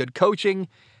give them good coaching.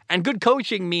 And good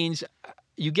coaching means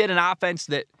you get an offense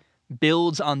that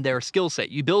builds on their skill set.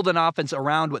 You build an offense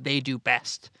around what they do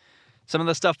best. Some of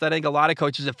the stuff that I think a lot of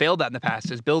coaches have failed at in the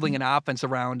past is building an offense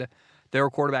around their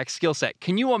quarterback skill set.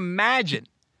 Can you imagine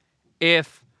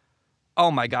if,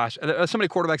 oh my gosh, there's so many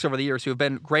quarterbacks over the years who have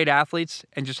been great athletes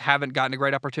and just haven't gotten a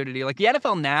great opportunity. Like the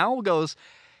NFL now goes,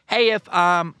 hey, if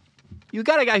you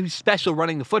got a guy who's special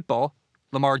running the football,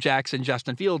 Lamar Jackson,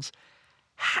 Justin Fields,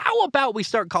 how about we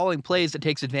start calling plays that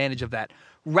takes advantage of that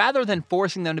rather than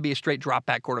forcing them to be a straight drop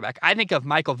back quarterback? I think of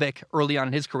Michael Vick early on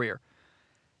in his career.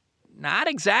 Not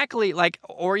exactly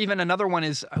or even another one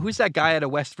is, who's that guy out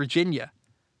of West Virginia?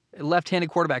 Left-handed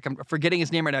quarterback. I'm forgetting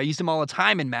his name right now. I used him all the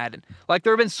time in Madden. Like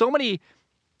there have been so many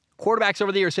quarterbacks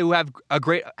over the years who have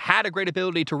had a great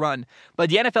ability to run, but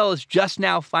the NFL is just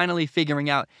now finally figuring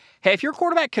out, hey, if your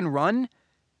quarterback can run,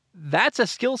 that's a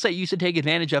skill set you should take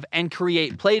advantage of and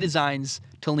create play designs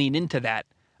to lean into that.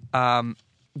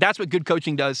 That's what good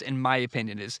coaching does, in my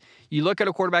opinion, is you look at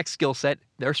a quarterback's skill set,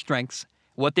 their strengths,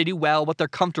 what they do well, what they're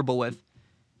comfortable with,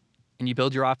 and you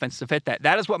build your offense to fit that.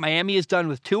 That is what Miami has done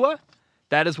with Tua.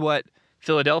 That is what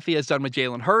Philadelphia has done with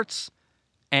Jalen Hurts.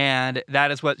 And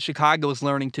that is what Chicago is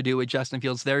learning to do with Justin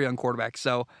Fields, their young quarterback.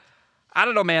 So I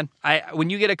don't know, man. When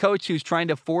you get a coach who's trying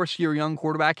to force your young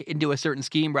quarterback into a certain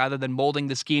scheme rather than molding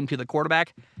the scheme to the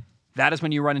quarterback, that is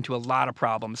when you run into a lot of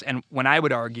problems. And when I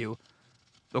would argue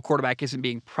the quarterback isn't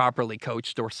being properly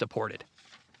coached or supported.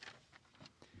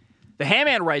 The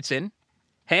Hamman writes in.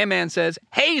 Hamman says,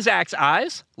 "Hey, Zach's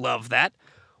eyes." Love that.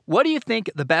 "What do you think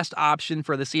the best option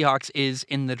for the Seahawks is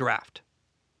in the draft?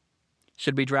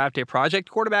 Should we draft a project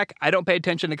quarterback? I don't pay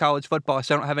attention to college football,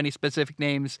 so I don't have any specific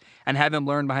names, and have him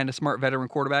learn behind a smart veteran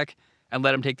quarterback and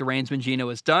let him take the reins when Geno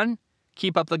is done.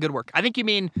 Keep up the good work." I think you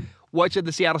mean, what should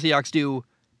the Seattle Seahawks do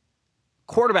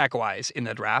quarterback-wise in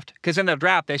the draft? Because in the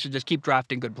draft, they should just keep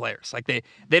drafting good players. Like, they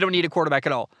don't need a quarterback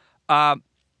at all.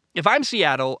 If I'm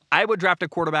Seattle, I would draft a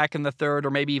quarterback in the 3rd or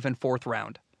maybe even 4th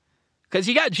round. Because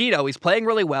you got Geno. He's playing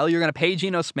really well. You're going to pay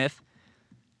Geno Smith.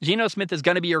 Geno Smith is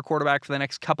going to be your quarterback for the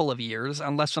next couple of years,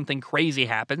 unless something crazy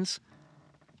happens.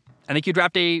 I think you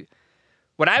draft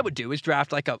what I would do is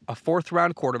draft like a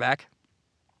 4th-round quarterback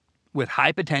with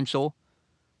high potential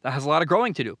that has a lot of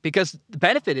growing to do. Because the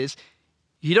benefit is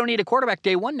you don't need a quarterback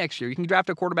day 1 next year. You can draft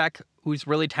a quarterback who's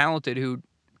really talented, who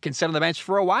can sit on the bench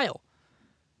for a while.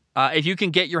 If you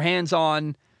can get your hands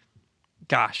on,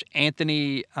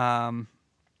 Anthony,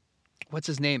 what's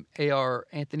his name?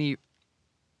 Anthony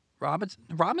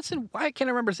Robinson? Why can't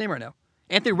I remember his name right now?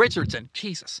 Anthony Richardson.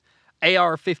 Jesus.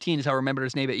 AR-15 is how I remember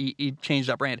his name, but he changed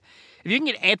up brand. If you can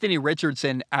get Anthony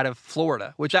Richardson out of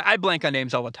Florida, which I blank on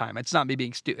names all the time. It's not me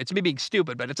being stupid. It's me being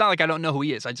stupid, but it's not like I don't know who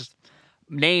he is.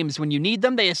 Names, when you need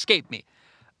them, they escape me.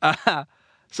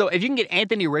 So if you can get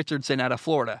Anthony Richardson out of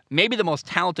Florida, maybe the most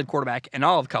talented quarterback in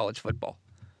all of college football,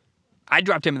 I'd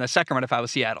draft him in the 2nd round if I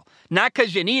was Seattle. Not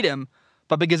because you need him,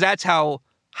 but because that's how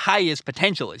high his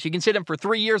potential is. You can sit him for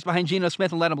 3 years behind Geno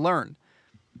Smith and let him learn.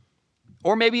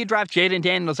 Or maybe you draft Jaden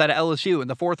Daniels out of LSU in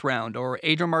the 4th round, or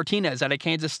Adrian Martinez out of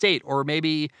Kansas State, or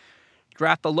maybe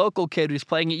draft the local kid who's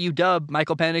playing at UW,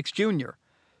 Michael Penix Jr.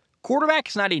 Quarterback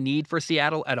is not a need for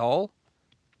Seattle at all.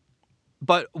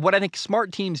 But what I think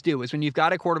smart teams do is when you've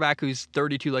got a quarterback who's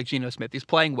 32 like Geno Smith, he's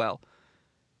playing well,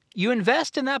 you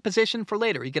invest in that position for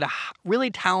later. You get a really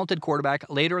talented quarterback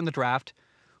later in the draft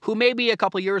who maybe a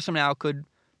couple years from now could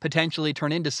potentially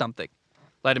turn into something.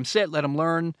 Let him sit, let him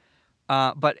learn.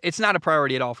 But it's not a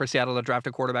priority at all for Seattle to draft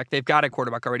a quarterback. They've got a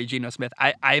quarterback already, Geno Smith.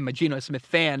 I am a Geno Smith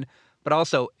fan, but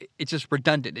also it's just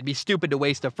redundant. It'd be stupid to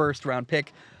waste a 1st-round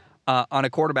pick on a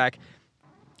quarterback.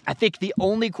 I think the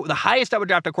highest I would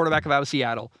draft a quarterback if I was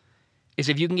Seattle is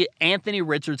if you can get Anthony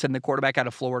Richardson, the quarterback out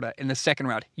of Florida, in the 2nd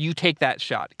round. You take that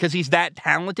shot because he's that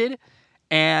talented,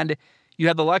 and you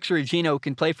have the luxury of Geno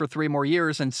can play for 3 more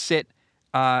years and sit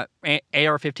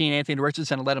AR-15 Anthony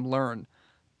Richardson and let him learn.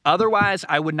 Otherwise,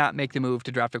 I would not make the move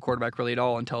to draft a quarterback really at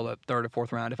all until the 3rd or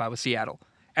 4th round if I was Seattle.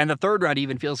 And the 3rd round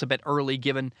even feels a bit early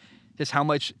given just how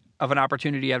much of an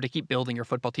opportunity you have to keep building your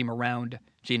football team around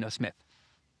Geno Smith.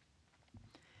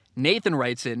 Nathan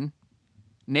writes in.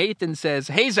 Nathan says,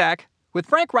 "Hey, Zach, with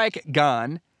Frank Reich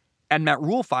gone and Matt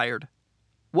Rule fired,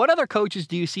 what other coaches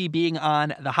do you see being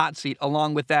on the hot seat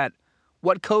along with that?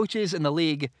 What coaches in the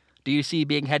league do you see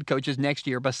being head coaches next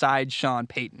year besides Sean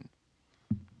Payton?"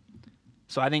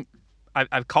 So I think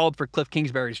I've called for Cliff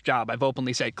Kingsbury's job. I've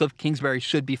openly said Cliff Kingsbury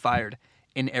should be fired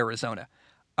in Arizona.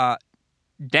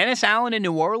 Dennis Allen in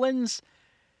New Orleans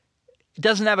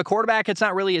doesn't have a quarterback. It's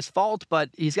not really his fault, but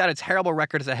he's got a terrible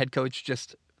record as a head coach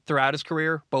just throughout his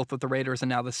career, both with the Raiders and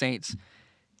now the Saints.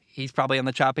 He's probably on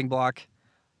the chopping block.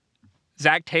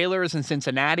 Zach Taylor is in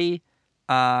Cincinnati.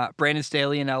 Brandon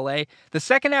Staley in L.A. The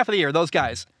second half of the year, those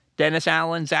guys, Dennis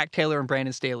Allen, Zach Taylor, and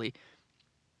Brandon Staley,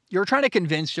 you're trying to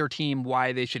convince your team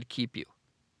why they should keep you.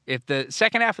 If the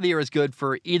second half of the year is good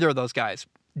for either of those guys,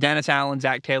 Dennis Allen,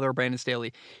 Zach Taylor, Brandon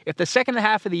Staley, if the second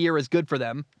half of the year is good for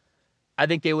them, I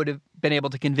think they would have been able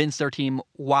to convince their team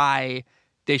why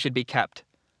they should be kept.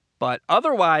 But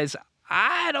otherwise,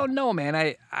 I don't know,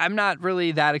 man. I'm not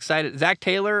really that excited. Zach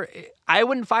Taylor, I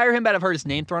wouldn't fire him, but I've heard his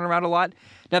name thrown around a lot.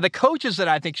 Now, the coaches that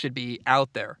I think should be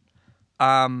out there,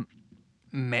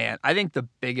 man, I think the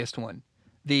biggest one,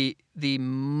 the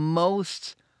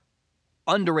most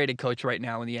underrated coach right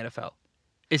now in the NFL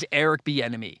is Eric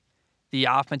Bieniemy, the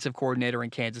offensive coordinator in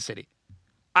Kansas City.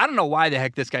 I don't know why the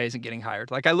heck this guy isn't getting hired.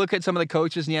 Like, I look at some of the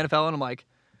coaches in the NFL and I'm like,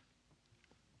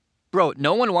 bro,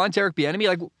 no one wants Eric Bieniemy.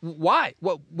 Like, why?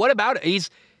 What about it?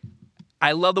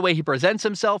 I love the way he presents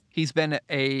himself. He's been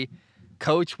a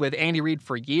coach with Andy Reid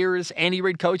for years. Andy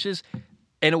Reid coaches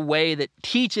in a way that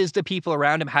teaches the people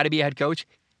around him how to be a head coach.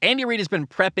 Andy Reid has been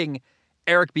prepping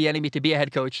Eric Bieniemy to be a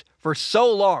head coach for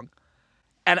so long.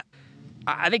 And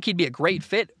I think he'd be a great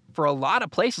fit for a lot of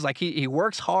places. Like, he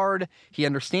works hard. He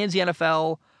understands the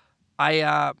NFL.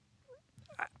 I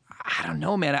don't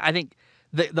know, man. I think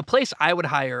The place I would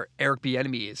hire Eric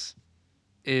Bieniemy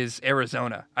is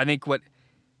Arizona. I think what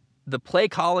the play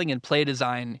calling and play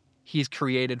design he's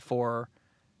created for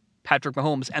Patrick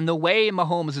Mahomes and the way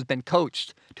Mahomes has been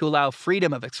coached to allow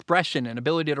freedom of expression and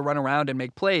ability to run around and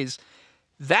make plays,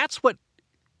 that's what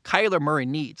Kyler Murray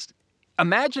needs.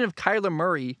 Imagine if Kyler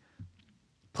Murray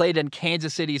played in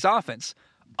Kansas City's offense.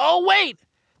 Oh, wait,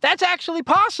 that's actually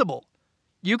possible.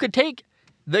 You could take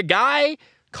the guy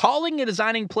calling and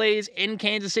designing plays in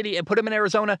Kansas City and put him in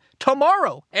Arizona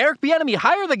tomorrow. Eric Bieniemy,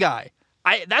 hire the guy.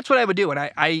 That's what I would do, and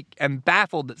I am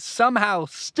baffled that somehow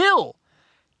still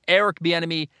Eric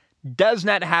Bieniemy does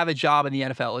not have a job in the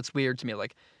NFL. It's weird to me.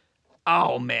 Like,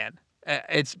 oh, man.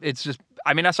 It's just,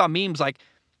 I mean, I saw memes like,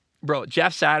 bro,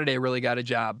 Jeff Saturday really got a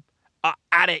job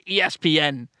at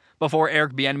ESPN before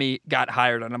Eric Bieniemy got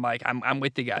hired, and I'm like, I'm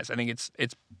with you guys. I think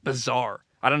it's bizarre.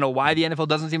 I don't know why the NFL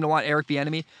doesn't seem to want Eric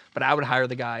Bieniemy, but I would hire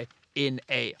the guy in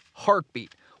a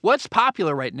heartbeat. What's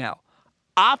popular right now?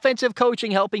 Offensive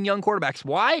coaching helping young quarterbacks.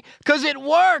 Why? Because it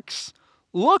works.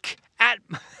 Look at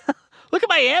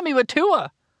Miami with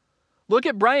Tua. Look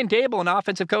at Brian Daboll, an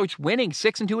offensive coach, winning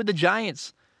 6-2 with the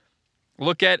Giants.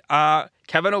 Look at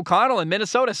Kevin O'Connell in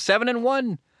Minnesota,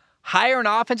 7-1. Hire an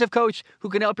offensive coach who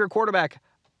can help your quarterback.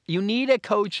 You need a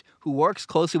coach who works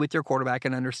closely with your quarterback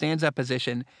and understands that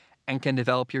position and can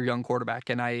develop your young quarterback.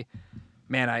 And I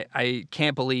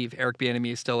can't believe Eric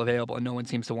Bieniemy is still available and no one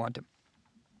seems to want him.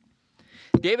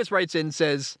 Davis writes in and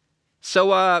says,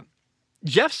 so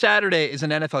Jeff Saturday is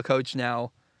an NFL coach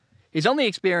now. His only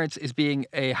experience is being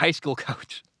a high school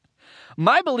coach.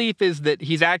 My belief is that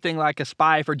he's acting like a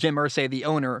spy for Jim Irsay, the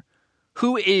owner,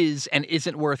 who is and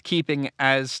isn't worth keeping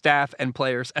as staff and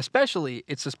players. Especially,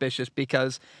 it's suspicious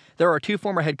because there are 2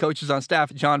 former head coaches on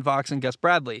staff, John Fox and Gus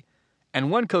Bradley,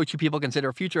 and one coach who people consider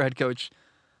a future head coach,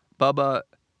 Bubba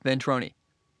Ventrone.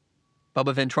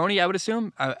 Bubba Ventrone, I would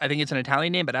assume. I think it's an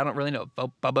Italian name, but I don't really know.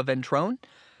 Bubba Ventrone?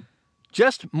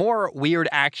 Just more weird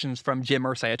actions from Jim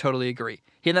Irsay. I totally agree.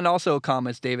 He then also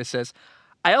comments, Davis says,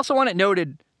 I also want it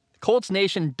noted, Colts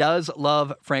Nation does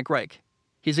love Frank Reich.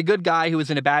 He's a good guy who was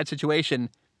in a bad situation,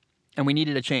 and we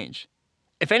needed a change.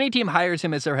 If any team hires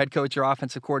him as their head coach or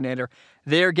offensive coordinator,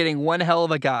 they're getting one hell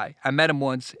of a guy. I met him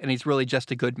once, and he's really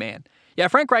just a good man. Yeah,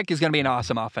 Frank Reich is going to be an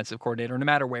awesome offensive coordinator, no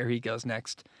matter where he goes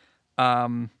next.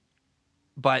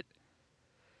 But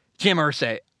Jim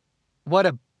Irsay, what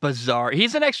a bizarre.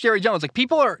 He's the next Jerry Jones. Like,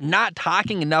 people are not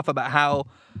talking enough about how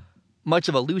much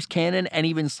of a loose cannon and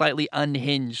even slightly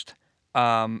unhinged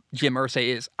Jim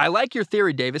Irsay is. I like your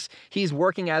theory, Davis. He's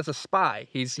working as a spy.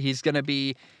 He's going to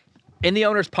be in the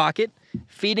owner's pocket,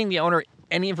 feeding the owner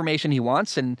any information he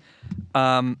wants. And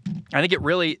I think it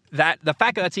really, the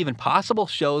fact that that's even possible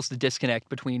shows the disconnect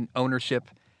between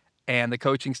ownership and the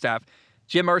coaching staff.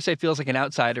 Jim Irsay feels like an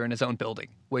outsider in his own building,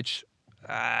 which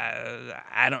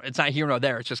it's not here nor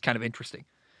there. It's just kind of interesting.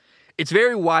 It's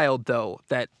very wild, though,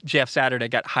 that Jeff Saturday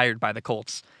got hired by the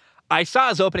Colts. I saw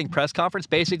his opening press conference.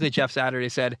 Basically, Jeff Saturday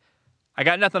said, I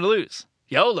got nothing to lose.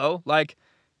 YOLO. Like,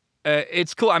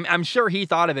 it's cool. I'm sure he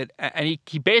thought of it, and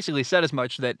he basically said as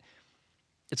much, that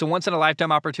it's a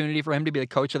once-in-a-lifetime opportunity for him to be the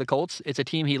coach of the Colts. It's a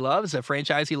team he loves, a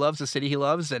franchise he loves, a city he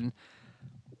loves, and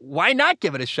why not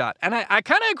give it a shot? And I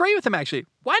kind of agree with him, actually.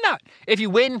 Why not? If you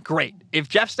win, great. If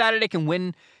Jeff Saturday can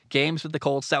win games with the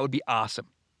Colts, that would be awesome.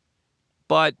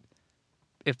 But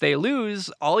if they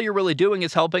lose, all you're really doing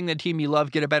is helping the team you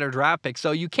love get a better draft pick.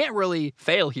 So you can't really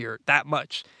fail here that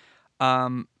much.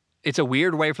 It's a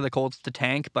weird way for the Colts to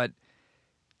tank, but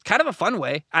it's kind of a fun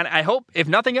way. And I hope, if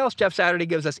nothing else, Jeff Saturday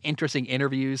gives us interesting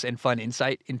interviews and fun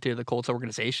insight into the Colts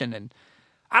organization. And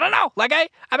I don't know. Like,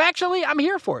 I'm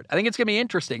here for it. I think it's going to be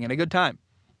interesting and a good time.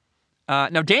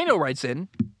 Now, Daniel writes in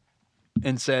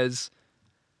and says,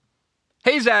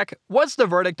 hey, Zach, what's the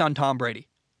verdict on Tom Brady?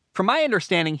 From my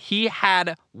understanding, he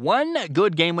had one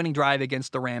good game-winning drive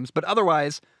against the Rams, but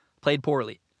otherwise played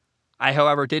poorly. I,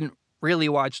 however, didn't really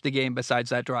watch the game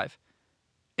besides that drive.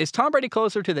 Is Tom Brady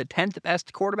closer to the 10th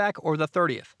best quarterback or the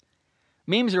 30th?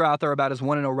 Memes are out there about his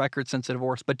 1-0 record since the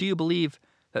divorce, but do you believe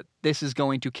that this is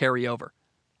going to carry over?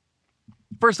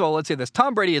 First of all, let's say this.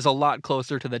 Tom Brady is a lot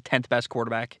closer to the 10th best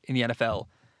quarterback in the NFL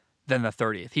than the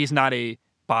 30th. He's not a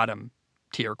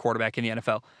bottom-tier quarterback in the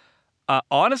NFL.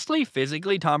 Honestly,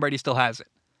 physically, Tom Brady still has it.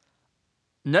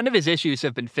 None of his issues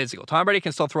have been physical. Tom Brady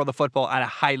can still throw the football at a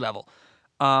high level.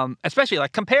 Especially,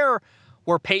 like, compare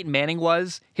where Peyton Manning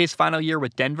was his final year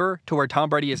with Denver to where Tom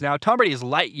Brady is now. Tom Brady is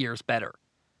light years better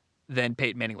than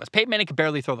Peyton Manning was. Peyton Manning could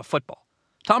barely throw the football.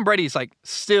 Tom Brady's, like,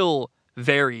 still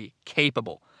very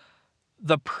capable.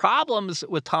 The problems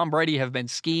with Tom Brady have been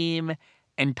scheme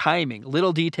and timing,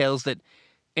 little details that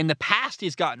in the past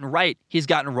he's gotten right, he's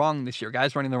gotten wrong this year.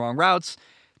 Guys running the wrong routes,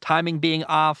 timing being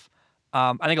off.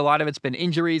 I think a lot of it's been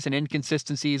injuries and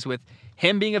inconsistencies with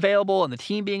him being available and the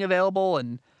team being available.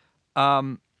 And,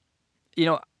 you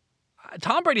know,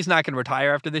 Tom Brady's not going to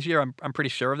retire after this year. I'm pretty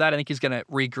sure of that. I think he's going to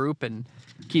regroup and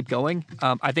keep going.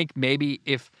 I think maybe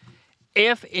if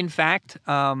in fact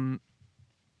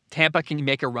Tampa can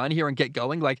make a run here and get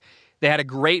going, like they had a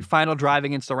great final drive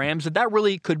against the Rams, that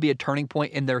really could be a turning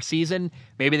point in their season.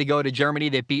 Maybe they go to Germany,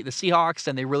 they beat the Seahawks,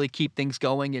 and they really keep things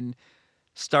going and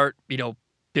start,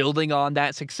 building on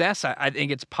that success. I think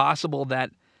it's possible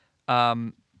that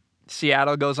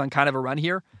Seattle goes on kind of a run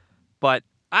here, but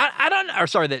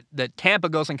that Tampa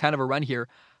goes on kind of a run here.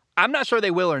 I'm not sure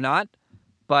they will or not,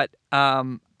 but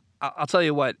I'll tell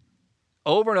you what,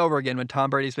 over and over again when Tom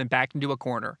Brady's been backed into a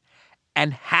corner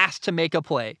and has to make a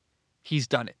play, he's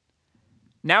done it.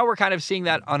 Now we're kind of seeing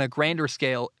that on a grander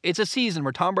scale. It's a season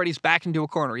where Tom Brady's backed into a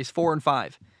corner. He's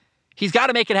 4-5. He's got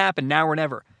to make it happen now or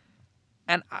never.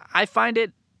 And I find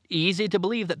it easy to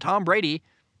believe that Tom Brady,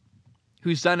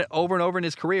 who's done it over and over in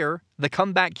his career, the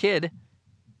comeback kid,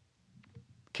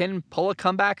 can pull a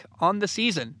comeback on the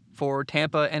season for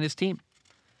Tampa and his team.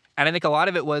 And I think a lot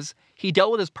of it was he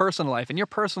dealt with his personal life, and your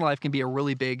personal life can be a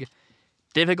really big,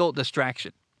 difficult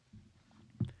distraction.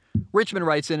 Richmond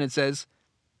writes in and says,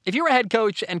 if you were a head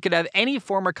coach and could have any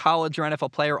former college or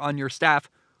NFL player on your staff,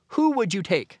 who would you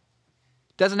take?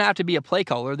 Doesn't have to be a play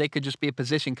caller. They could just be a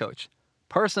position coach.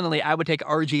 Personally, I would take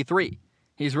RG3.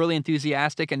 He's really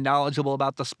enthusiastic and knowledgeable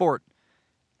about the sport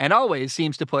and always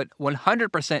seems to put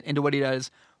 100% into what he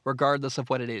does, regardless of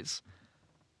what it is.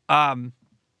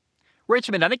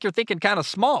 Richmond, I think you're thinking kind of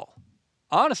small.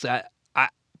 Honestly,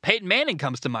 Peyton Manning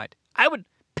comes to mind.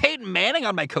 Peyton Manning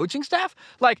on my coaching staff?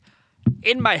 Like,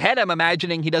 in my head, I'm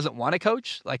imagining he doesn't want to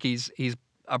coach. Like, he's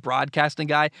a broadcasting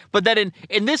guy. But then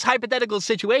in this hypothetical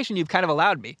situation, you've kind of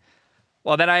allowed me.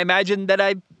 Well, then I imagine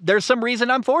that there's some reason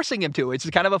I'm forcing him to. It's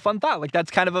kind of a fun thought. Like, that's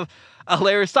kind of a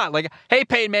hilarious thought. Like, hey,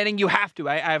 Peyton Manning, you have to.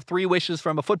 I have 3 wishes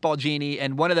from a football genie,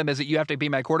 and one of them is that you have to be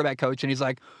my quarterback coach. And he's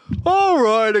like, all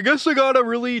right, I guess I got to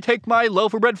really take my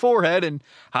loaf of bread forehead and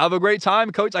have a great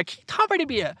time, coach. Like,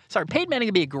 Peyton Manning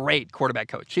would be a great quarterback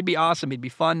coach. He'd be awesome. He'd be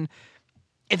fun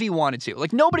if he wanted to. Like,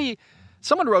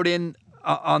 someone wrote in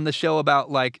on the show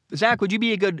about, like, Zach, would you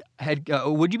be a good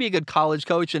college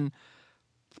coach? And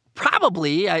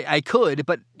probably I could,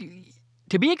 but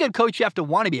to be a good coach, you have to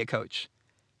want to be a coach.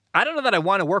 I don't know that I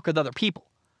want to work with other people.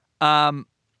 I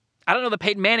don't know that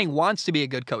Peyton Manning wants to be a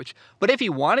good coach, but if he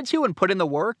wanted to and put in the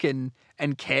work and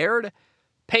cared,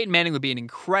 Peyton Manning would be an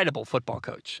incredible football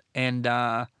coach. And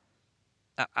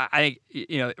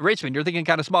Richmond, you're thinking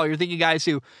kind of small. You're thinking guys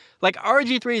who, like,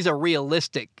 RG3 is a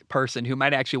realistic person who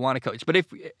might actually want to coach. But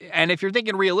if you're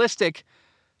thinking realistic,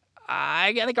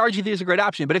 I think RG3 is a great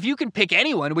option. But if you can pick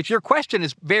anyone, which your question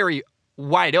is very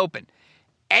wide open,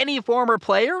 any former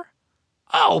player?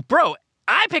 Oh, bro,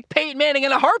 I pick Peyton Manning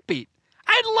in a heartbeat.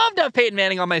 I'd love to have Peyton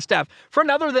Manning on my staff for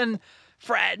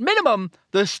at minimum,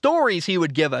 the stories he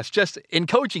would give us just in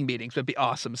coaching meetings would be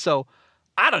awesome. So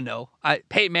I don't know.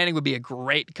 Peyton Manning would be a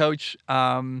great coach.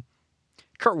 Kurt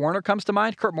Warner comes to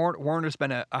mind. Kurt Warner's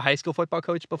been a high school football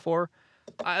coach before.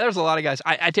 There's a lot of guys.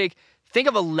 Think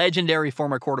of a legendary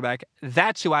former quarterback.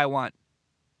 That's who I want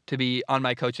to be on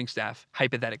my coaching staff,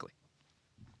 hypothetically.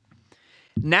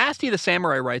 Nasty the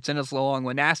Samurai writes in as long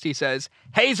when Nasty says,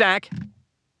 hey, Zach,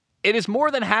 it is more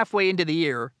than halfway into the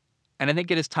year, and I think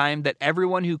it is time that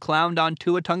everyone who clowned on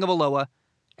Tua Tagovailoa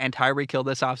and Tyreek Hill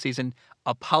this offseason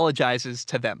apologizes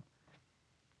to them.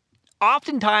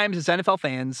 Oftentimes, as NFL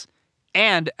fans,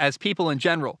 and as people in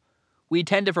general, we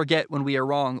tend to forget when we are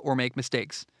wrong or make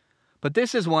mistakes. But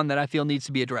this is one that I feel needs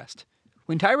to be addressed.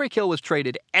 When Tyreek Hill was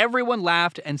traded, everyone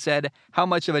laughed and said how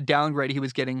much of a downgrade he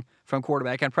was getting from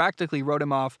quarterback and practically wrote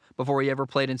him off before he ever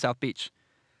played in South Beach.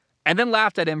 And then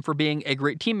laughed at him for being a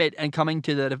great teammate and coming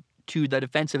to the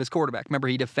defense of his quarterback. Remember,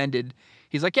 he defended.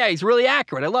 He's like, yeah, he's really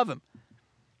accurate. I love him.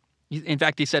 In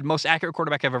fact, he said, most accurate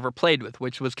quarterback I've ever played with,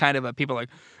 which was kind of people like,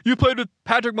 you played with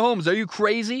Patrick Mahomes. Are you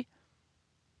crazy?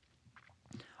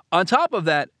 On top of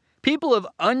that, people have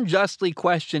unjustly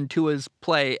questioned Tua's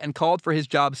play and called for his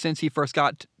job since he first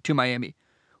got to Miami,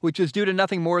 which is due to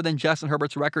nothing more than Justin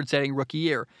Herbert's record-setting rookie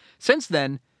year. Since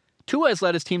then, Tua has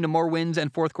led his team to more wins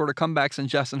and fourth-quarter comebacks than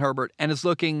Justin Herbert and is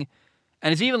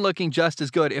even looking just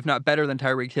as good, if not better, than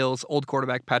Tyreek Hill's old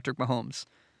quarterback Patrick Mahomes.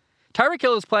 Tyreek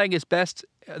Hill is playing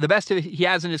the best he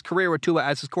has in his career with Tua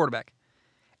as his quarterback.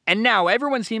 And now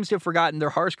everyone seems to have forgotten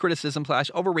their harsh criticism /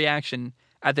 overreaction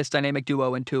at this dynamic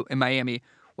duo in Miami,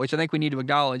 which I think we need to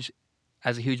acknowledge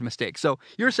as a huge mistake. So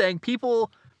you're saying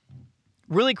people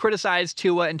really criticize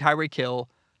Tua and Tyreek Hill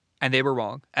and they were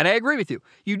wrong. And I agree with you.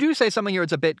 You do say something here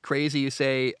that's a bit crazy. You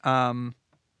say,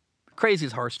 crazy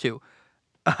is harsh too.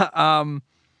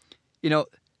 You know,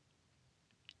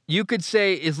 you could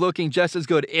say is looking just as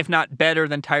good, if not better,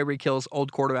 than Tyreek Hill's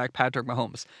old quarterback, Patrick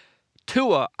Mahomes.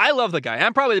 Tua, I love the guy.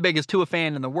 I'm probably the biggest Tua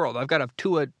fan in the world. I've got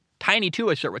a tiny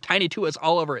Tua shirt with tiny Tuas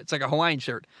all over it. It's like a Hawaiian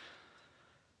shirt.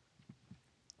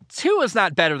 Tua's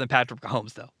not better than Patrick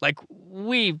Mahomes, though. Like,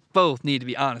 we both need to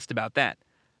be honest about that.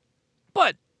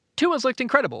 But Tua's looked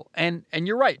incredible. And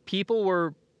you're right. People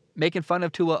were making fun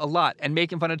of Tua a lot and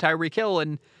making fun of Tyreek Hill,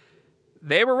 and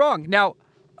they were wrong. Now,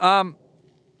 I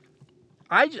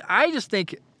just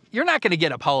think you're not going to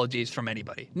get apologies from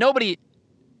anybody. Nobody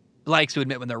likes to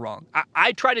admit when they're wrong.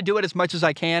 I try to do it as much as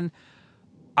I can.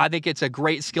 I think it's a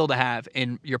great skill to have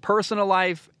in your personal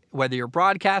life, whether you're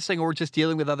broadcasting or just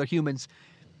dealing with other humans.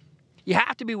 You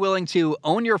have to be willing to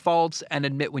own your faults and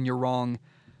admit when you're wrong.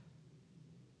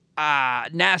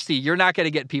 Nasty, you're not going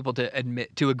to get people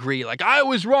to agree, like, I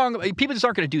was wrong. People just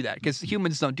aren't going to do that because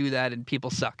humans don't do that and people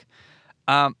suck.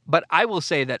 But I will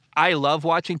say that I love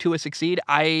watching Tua succeed.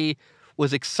 I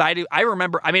was excited. I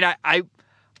remember,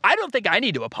 I don't think I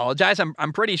need to apologize.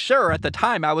 I'm pretty sure at the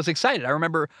time I was excited. I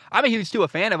remember, I'm a huge Tua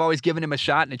fan. I've always given him a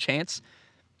shot and a chance.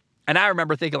 And I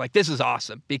remember thinking, like, this is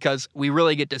awesome because we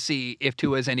really get to see if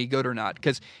Tua is any good or not.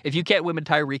 Because if you can't win with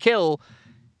Tyreek Hill,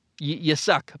 you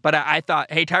suck. But I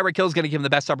thought, hey, Tyreek Hill's going to give him the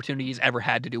best opportunity he's ever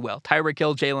had to do well. Tyreek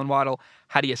Hill, Jalen Waddle,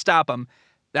 how do you stop him?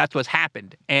 That's what's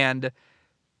happened. And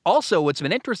also, what's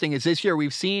been interesting is this year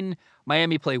we've seen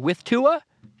Miami play with Tua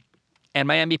and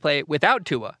Miami play without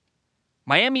Tua.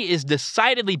 Miami is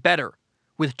decidedly better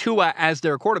with Tua as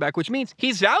their quarterback, which means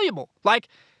he's valuable. Like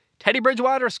Teddy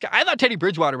Bridgewater, I thought Teddy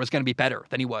Bridgewater was going to be better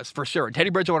than he was, for sure. And Teddy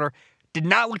Bridgewater did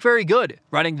not look very good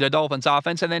running the Dolphins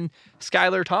offense. And then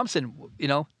Skylar Thompson,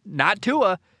 not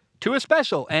Tua. Tua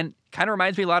special, and kind of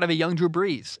reminds me a lot of a young Drew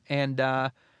Brees. And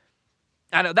I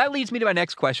know that leads me to my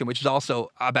next question, which is also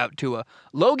about Tua.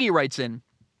 Logie writes in,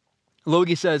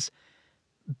 Logie says,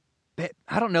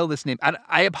 I don't know this name.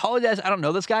 I apologize. I don't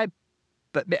know this guy,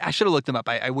 but I should have looked him up.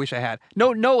 I wish I had.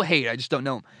 No hate. I just don't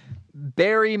know him.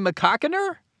 Barry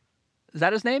McCockiner? Is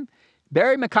that his name?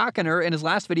 Barry McCockiner in his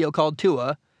last video called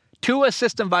Tua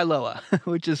System Viloa,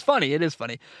 which is funny. It is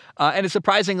funny. And it's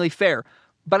surprisingly fair.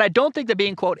 But I don't think that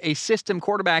being, quote, a system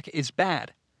quarterback is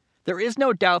bad. There is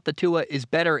no doubt that Tua is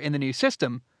better in the new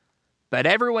system, but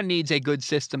everyone needs a good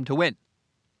system to win.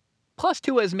 Plus,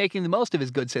 Tua is making the most of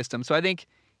his good system, so I think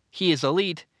he is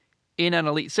elite in an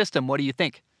elite system. What do you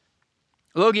think?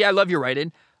 Logie, I love your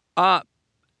write-in.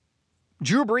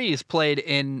 Drew Brees played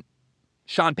in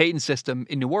Sean Payton's system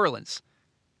in New Orleans.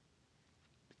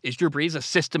 Is Drew Brees a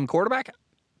system quarterback?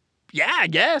 Yeah, I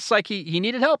guess. Like, he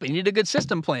needed help. He needed a good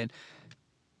system plan.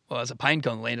 Well, as a pine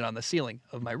cone landed on the ceiling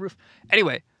of my roof.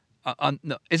 Anyway,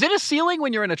 no. Is it a ceiling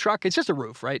when you're in a truck? It's just a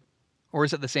roof, right? Or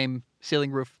is it the same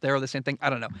ceiling roof? They're the same thing? I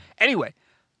don't know. Anyway,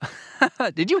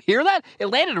 did you hear that? It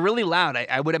landed really loud.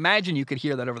 I would imagine you could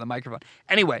hear that over the microphone.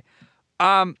 Anyway,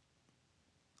 why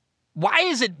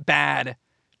is it bad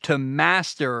to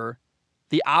master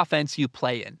the offense you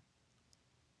play in?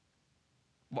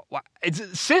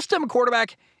 It's system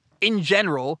quarterback in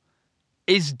general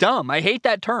is dumb. I hate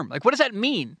that term. Like, what does that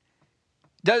mean?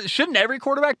 Shouldn't every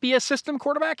quarterback be a system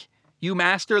quarterback? You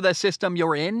master the system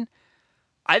you're in?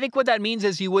 I think what that means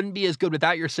is you wouldn't be as good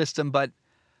without your system, but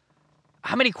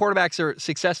how many quarterbacks are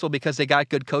successful because they got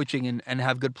good coaching and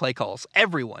have good play calls?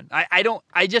 Everyone.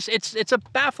 It's a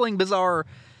baffling, bizarre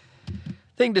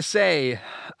thing to say.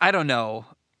 I don't know.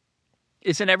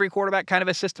 Isn't every quarterback kind of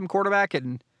a system quarterback?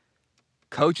 And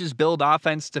coaches build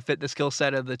offense to fit the skill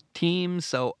set of the team.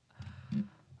 So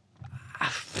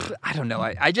I don't know.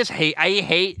 I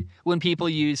hate when people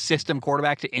use system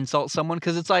quarterback to insult someone,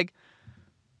 because it's like,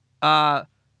 has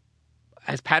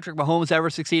Patrick Mahomes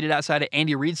ever succeeded outside of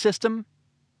Andy Reid's system?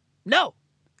 No.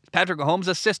 Is Patrick Mahomes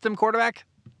a system quarterback?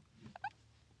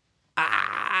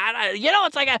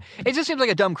 It just seems like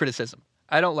a dumb criticism.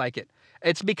 I don't like it.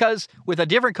 It's because with a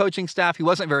different coaching staff, he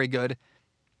wasn't very good.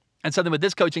 And something with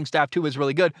this coaching staff, too, is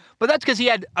really good. But that's because he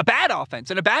had a bad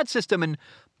offense and a bad system and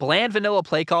bland vanilla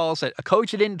play calls, a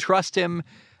coach that didn't trust him.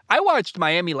 I watched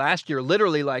Miami last year,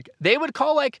 literally, they would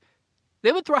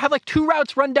have 2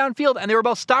 routes run downfield, and they were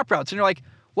both stop routes. And you're like,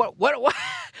 what?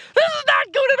 This is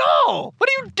not good at all. What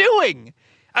are you doing?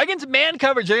 Against man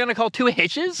coverage, you're going to call 2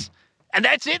 hitches? And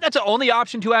that's it? That's the only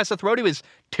option Tua has to throw to is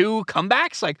 2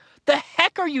 comebacks? Like, the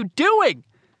heck are you doing?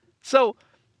 So,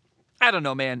 I don't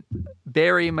know, man.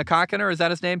 Barry McCockiner, is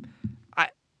that his name?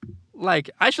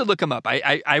 I should look him up.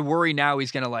 I worry now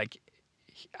he's going to,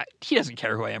 he doesn't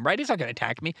care who I am, right? He's not going to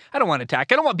attack me. I don't want to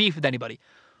attack. I don't want beef with anybody.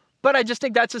 But I just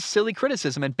think that's a silly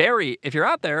criticism. And Barry, if you're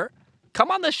out there,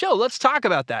 come on the show. Let's talk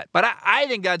about that. But I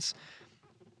think that's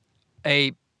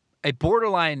a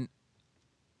borderline.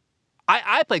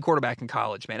 I played quarterback in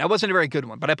college, man. I wasn't a very good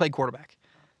one, but I played quarterback.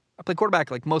 I played quarterback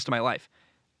like most of my life.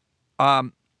 I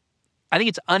think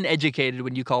it's uneducated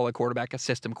when you call a quarterback a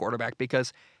system quarterback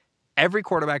because every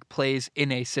quarterback plays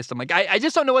in a system. Like I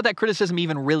just don't know what that criticism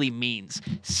even really means.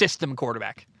 System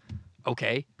quarterback.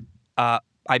 Okay. I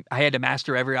had to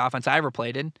master every offense I ever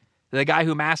played in. The guy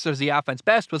who masters the offense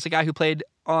best was the guy who played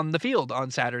on the field on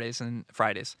Saturdays and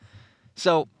Fridays.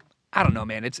 So I don't know,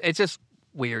 man. It's just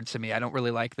weird to me. I don't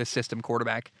really like the system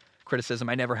quarterback criticism.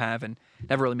 I never have, and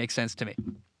never really makes sense to me.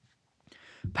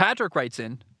 Patrick writes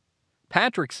in.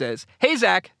 Patrick says, "Hey,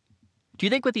 Zach, do you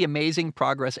think with the amazing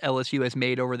progress LSU has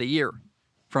made over the year,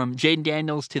 from Jaden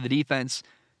Daniels to the defense,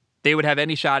 they would have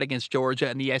any shot against Georgia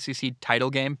in the SEC title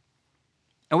game?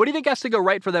 And what do you think has to go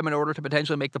right for them in order to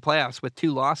potentially make the playoffs with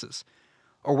 2 losses?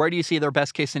 Or where do you see their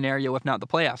best case scenario if not the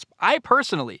playoffs? I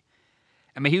personally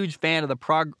am a huge fan of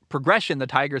the progression the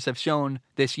Tigers have shown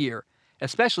this year,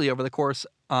 especially over the course,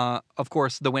 of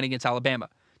course, the win against Alabama.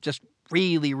 Just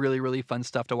really, really, really fun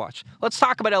stuff to watch. Let's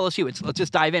talk about LSU. Let's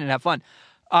just dive in and have fun.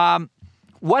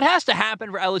 What has to happen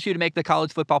for LSU to make the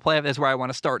college football playoff is where I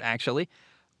want to start, actually.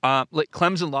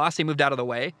 Clemson lost. They moved out of the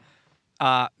way.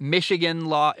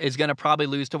 Michigan is going to probably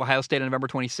lose to Ohio State on November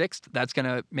 26th. That's going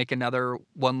to make another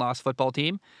 1-loss football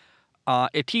team.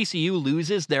 If TCU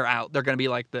loses, they're out. They're going to be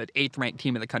like the 8th-ranked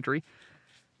team in the country.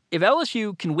 If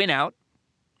LSU can win out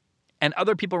and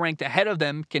other people ranked ahead of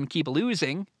them can keep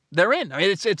losing, they're in. I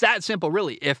mean, it's that simple,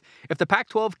 really. If the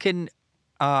Pac-12 can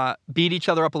beat each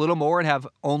other up a little more and have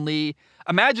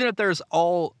imagine if there's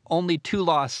only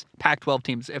 2-loss Pac-12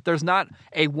 teams. If there's not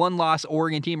a 1-loss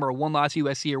Oregon team or a 1-loss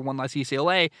USC or 1-loss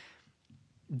UCLA,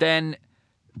 then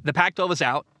the Pac-12 is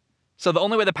out. So the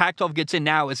only way the Pac-12 gets in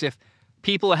now is if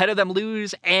people ahead of them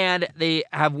lose and they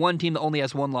have one team that only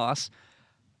has 1 loss.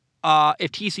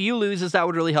 If TCU loses, that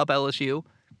would really help LSU.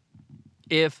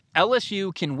 If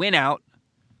LSU can win out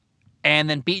and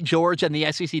then beat Georgia in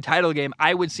the SEC title game,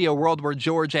 I would see a world where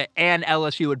Georgia and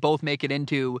LSU would both make it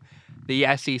into the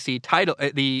SEC title,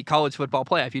 the college football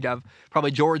playoff. You'd have probably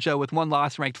Georgia with 1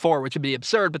 loss ranked 4, which would be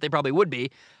absurd, but they probably would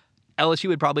be. LSU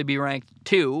would probably be ranked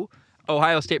 2.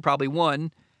 Ohio State probably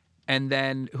 1. And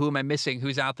then who am I missing?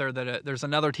 Who's out there? There's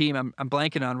another team I'm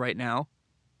blanking on right now.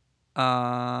 Who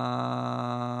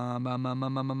are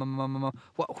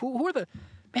the...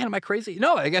 Man, am I crazy?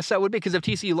 No, I guess that would be because if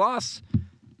TCU lost...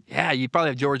 Yeah, you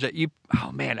probably have Georgia.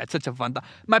 Oh, man, that's such a fun thought.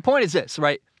 My point is this,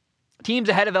 right? Teams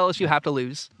ahead of LSU have to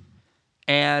lose,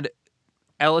 and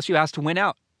LSU has to win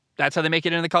out. That's how they make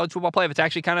it into the college football playoff. It's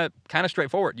actually kind of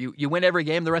straightforward. You win every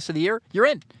game the rest of the year, you're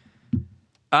in.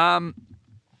 Right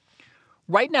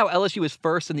now, LSU is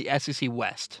first in the SEC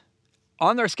West.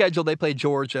 On their schedule, they play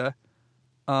Georgia.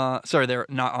 Sorry, they're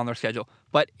not on their schedule.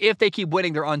 But if they keep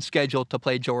winning, they're on schedule to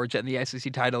play Georgia in the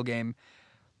SEC title game.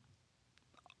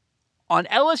 On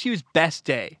LSU's best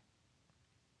day,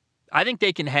 I think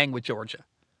they can hang with Georgia.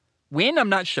 Win, I'm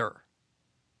not sure.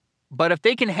 But if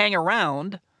they can hang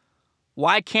around,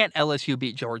 why can't LSU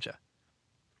beat Georgia?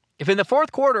 If in the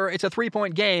fourth quarter it's a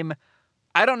 3-point game,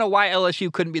 I don't know why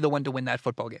LSU couldn't be the one to win that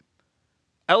football game.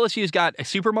 LSU's got a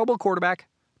super mobile quarterback,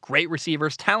 great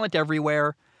receivers, talent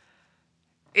everywhere.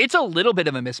 It's a little bit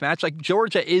of a mismatch. Like,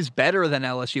 Georgia is better than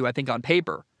LSU, I think, on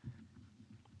paper.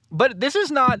 But this is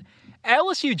not...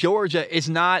 LSU Georgia is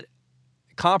not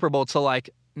comparable to like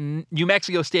New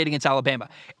Mexico State against Alabama.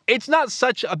 It's not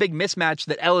such a big mismatch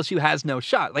that LSU has no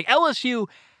shot. Like, LSU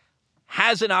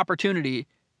has an opportunity,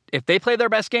 if they play their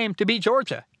best game, to beat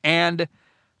Georgia. And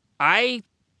I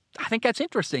think that's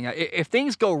interesting. If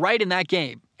things go right in that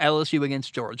game, LSU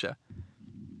against Georgia,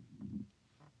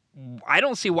 I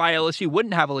don't see why LSU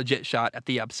wouldn't have a legit shot at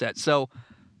the upset. So,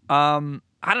 I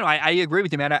don't know. I agree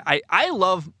with you, man. I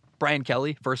love Brian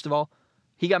Kelly, first of all.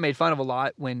 He got made fun of a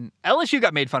lot when LSU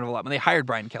got made fun of a lot when they hired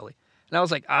Brian Kelly. And I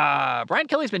was like, Brian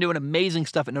Kelly's been doing amazing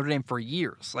stuff at Notre Dame for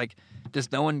years. Like,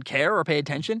 does no one care or pay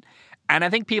attention? And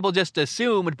I think people just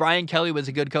assumed Brian Kelly was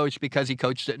a good coach because he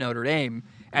coached at Notre Dame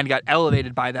and got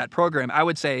elevated by that program. I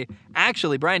would say,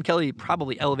 actually, Brian Kelly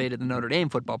probably elevated the Notre Dame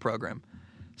football program.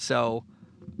 So,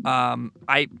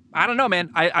 I don't know, man.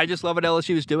 I just love what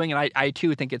LSU is doing, and I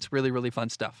too think it's really, really fun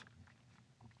stuff.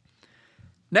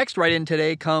 Next write-in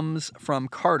today comes from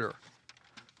Carter.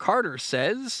 Carter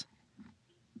says,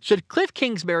 should Cliff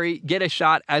Kingsbury get a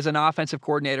shot as an offensive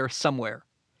coordinator somewhere?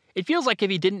 It feels like if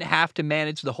he didn't have to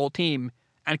manage the whole team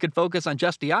and could focus on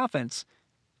just the offense,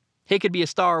 he could be a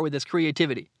star with his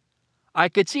creativity. I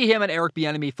could see him and Eric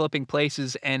Bieniemy flipping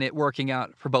places and it working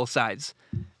out for both sides.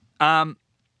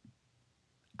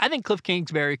 I think Cliff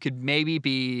Kingsbury could maybe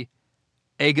be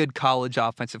a good college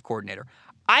offensive coordinator.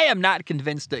 I am not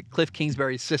convinced that Cliff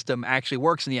Kingsbury's system actually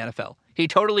works in the NFL. He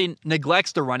totally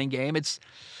neglects the running game. He's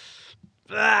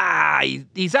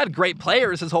had great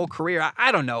players his whole career.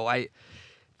 I don't know. I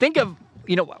think of,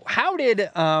 how did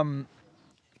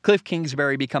Cliff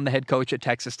Kingsbury become the head coach at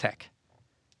Texas Tech?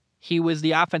 He was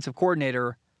the offensive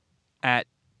coordinator at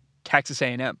Texas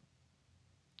A&M.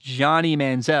 Johnny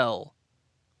Manziel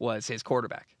was his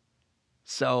quarterback.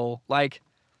 So, I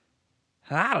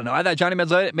don't know. I thought Johnny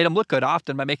Manziel made him look good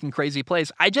often by making crazy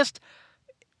plays.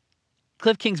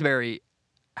 Cliff Kingsbury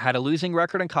had a losing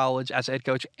record in college as a head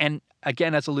coach and,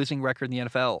 again, has a losing record in the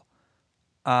NFL.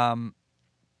 And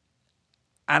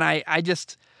I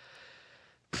just...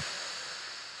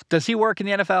 Does he work in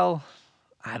the NFL?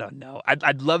 I don't know.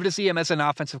 I'd love to see him as an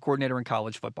offensive coordinator in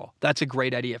college football. That's a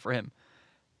great idea for him.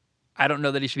 I don't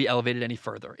know that he should be elevated any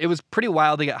further. It was pretty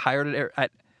wild to get hired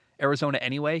at Arizona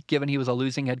anyway, given he was a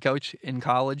losing head coach in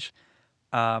college.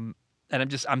 And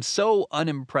I'm so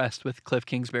unimpressed with Cliff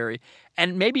Kingsbury.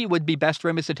 And maybe it would be best for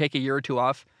him is to take a year or two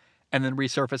off and then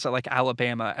resurface at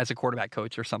Alabama as a quarterback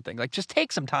coach or something. Just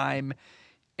take some time,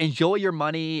 enjoy your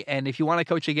money, and if you want to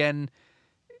coach again,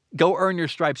 go earn your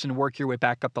stripes and work your way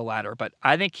back up the ladder. But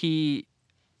I think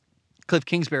Cliff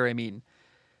Kingsbury,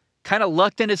 kind of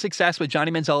lucked into success with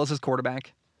Johnny Manziel as his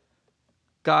quarterback.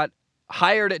 Got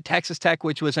hired at Texas Tech,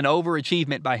 which was an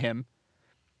overachievement by him.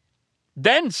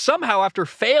 Then somehow, after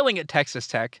failing at Texas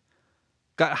Tech,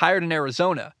 got hired in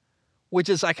Arizona, which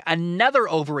is another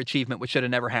overachievement, which should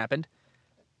have never happened.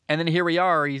 And then here we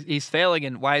are, he's failing,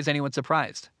 and why is anyone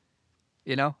surprised?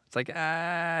 It's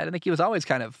I think he was always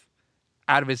kind of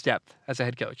out of his depth as a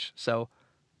head coach. So,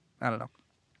 I don't know.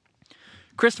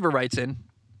 Christopher writes in.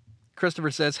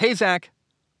 Christopher says, "Hey, Zach,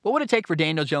 what would it take for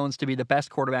Daniel Jones to be the best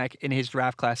quarterback in his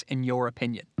draft class, in your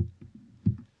opinion?"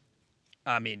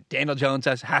 Daniel Jones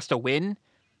has to win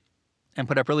and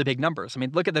put up really big numbers.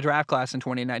 Look at the draft class in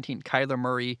 2019. Kyler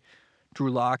Murray,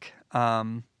 Drew Lock,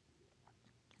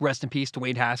 rest in peace,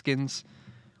 Dwayne Haskins,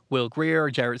 Will Grier,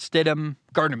 Jarrett Stidham.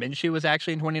 Gardner Minshew was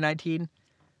actually in 2019.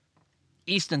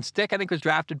 Easton Stick, I think, was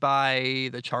drafted by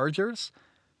the Chargers.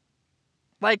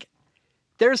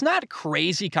 There's not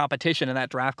crazy competition in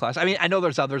that draft class. I know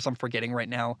there's others I'm forgetting right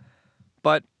now,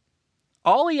 but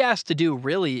all he has to do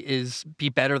really is be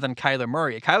better than Kyler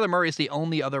Murray. Kyler Murray is the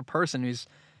only other person who's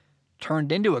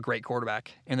turned into a great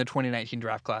quarterback in the 2019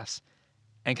 draft class.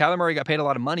 And Kyler Murray got paid a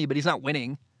lot of money, but he's not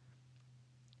winning.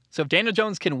 So if Daniel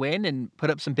Jones can win and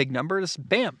put up some big numbers,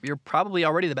 bam, you're probably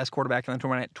already the best quarterback in the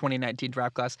 2019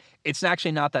 draft class. It's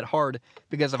actually not that hard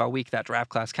because of how weak that draft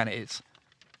class kind of is.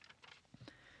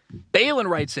 Balin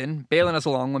writes in. Balin has a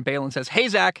long one. Balin says, "Hey,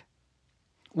 Zach,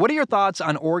 what are your thoughts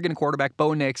on Oregon quarterback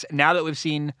Bo Nix now that we've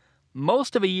seen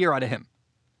most of a year out of him?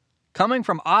 Coming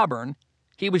from Auburn,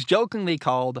 he was jokingly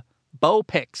called Bo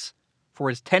Picks for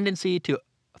his tendency to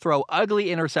throw ugly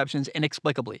interceptions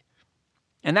inexplicably.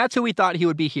 And that's who we thought he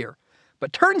would be here.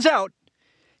 But turns out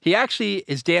he actually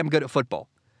is damn good at football.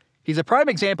 He's a prime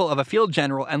example of a field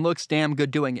general and looks damn good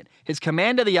doing it. His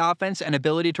command of the offense and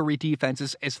ability to read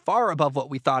defenses is far above what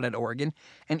we thought at Oregon,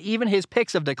 and even his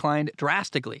picks have declined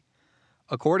drastically.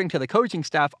 According to the coaching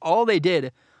staff, all they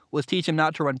did was teach him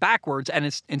not to run backwards and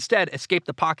instead escape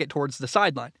the pocket towards the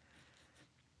sideline.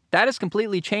 That has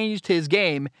completely changed his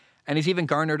game, and he's even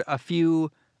garnered a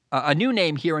new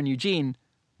name here in Eugene,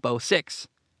 Bo Six,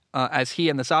 as he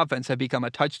and this offense have become a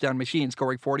touchdown machine,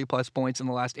 scoring 40-plus points in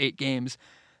the last 8 games,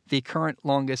 the current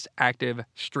longest active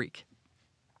streak."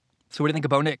 So what do you think of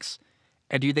Bo Nix?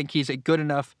 And do you think he's a good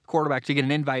enough quarterback to get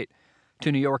an invite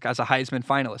to New York as a Heisman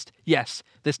finalist? Yes,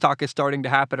 this talk is starting to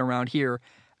happen around here,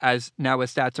 as now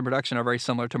his stats and production are very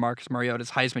similar to Marcus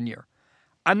Mariota's Heisman year.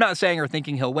 I'm not saying or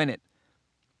thinking he'll win it,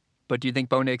 but do you think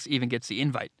Bo Nix even gets the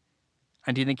invite?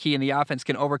 And do you think he and the offense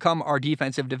can overcome our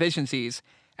defensive deficiencies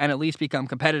and at least become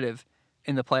competitive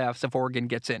in the playoffs if Oregon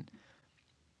gets in?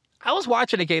 I was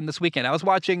watching a game this weekend. I was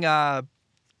watching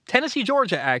Tennessee,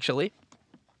 Georgia, actually.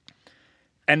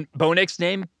 And Bo Nix's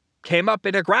name came up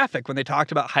in a graphic when they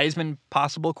talked about Heisman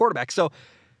possible quarterback. So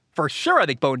for sure, I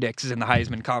think Bo Nix is in the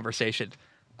Heisman conversation.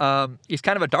 He's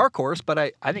kind of a dark horse, but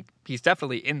I think he's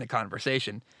definitely in the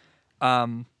conversation.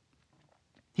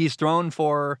 He's thrown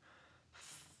for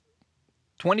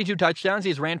 22 touchdowns.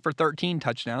 He's ran for 13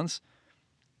 touchdowns.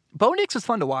 Bo Nix is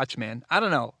fun to watch, man. I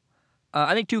don't know.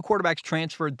 I think 2 quarterbacks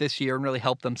transferred this year and really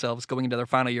helped themselves going into their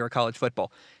final year of college football.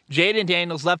 Jaden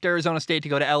Daniels left Arizona State to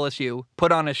go to LSU,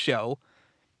 put on a show.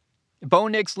 Bo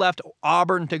Nix left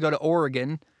Auburn to go to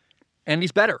Oregon, and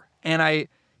he's better. And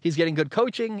He's getting good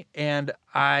coaching, and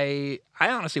I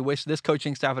honestly wish this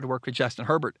coaching staff had worked with Justin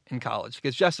Herbert in college,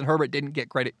 because Justin Herbert didn't get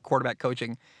great quarterback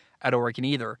coaching at Oregon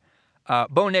either.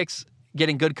 Bo Nix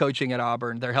getting good coaching at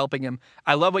Auburn. They're helping him.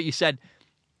 I love what you said.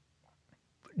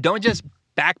 Don't just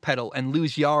backpedal and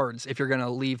lose yards if you're going to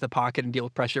leave the pocket and deal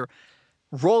with pressure.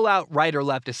 Roll out right or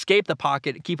left, escape the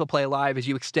pocket, keep a play alive as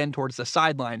you extend towards the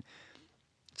sideline.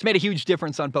 It's made a huge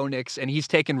difference on Bo Nix, and he's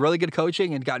taken really good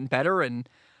coaching and gotten better. And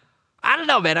I don't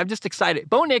know, man. I'm just excited.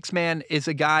 Bo Nix, man, is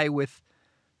a guy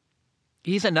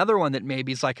he's another one that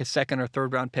maybe is like a second or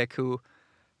third round pick who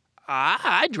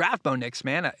I draft Bo Nix,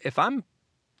 man. If I'm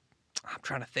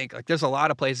trying to think, like there's a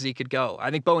lot of places he could go.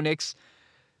 I think Bo Nix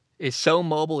is so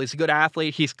mobile. He's a good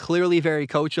athlete. He's clearly very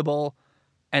coachable.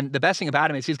 And the best thing about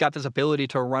him is he's got this ability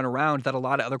to run around that a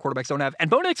lot of other quarterbacks don't have. And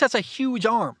Bo Nix has a huge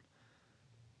arm.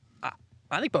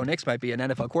 I think Bo Nix might be an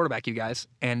NFL quarterback, you guys.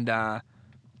 And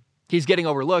he's getting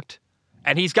overlooked.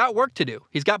 And he's got work to do.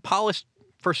 He's got polish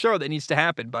for sure that needs to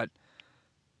happen. But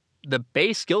the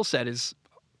base skill set is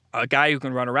a guy who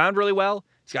can run around really well.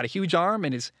 He's got a huge arm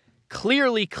and is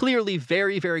clearly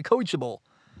very, very coachable.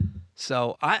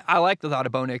 So I like the thought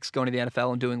of Bo Nix going to the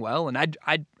NFL and doing well. And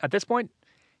I at this point,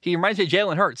 he reminds me of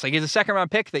Jalen Hurts. Like, he's a second-round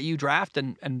pick that you draft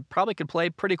and probably could play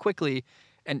pretty quickly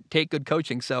and take good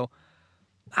coaching. So,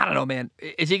 I don't know, man.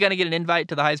 Is he going to get an invite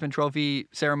to the Heisman Trophy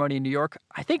ceremony in New York?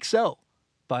 I think so.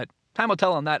 But time will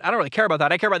tell on that. I don't really care about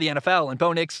that. I care about the NFL. And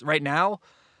Bo Nix right now,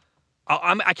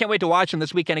 I can't wait to watch him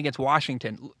this weekend against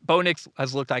Washington. Bo Nix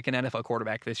has looked like an NFL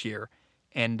quarterback this year.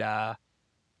 And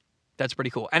that's pretty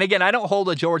cool. And again, I don't hold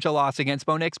a Georgia loss against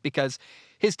Bo Nix because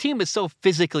his team is so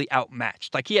physically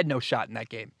outmatched. Like, he had no shot in that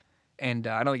game. And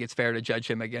I don't think it's fair to judge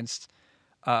him against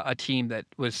a team that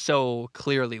was so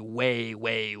clearly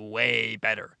way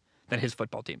better than his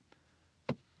football team.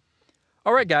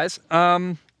 All right, guys.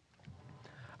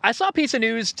 I saw a piece of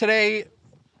news today.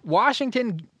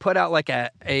 Washington put out like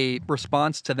a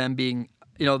response to them being,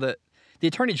 the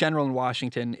Attorney General in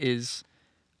Washington is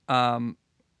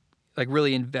like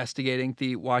really investigating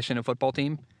the Washington football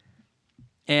team.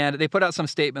 And they put out some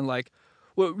statement like,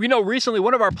 well, recently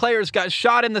one of our players got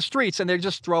shot in the streets, and they're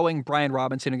just throwing Brian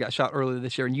Robinson, who got shot earlier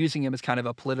this year, and using him as kind of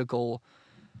a political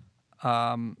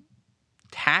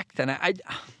tact. And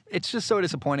it's just so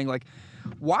disappointing. Like,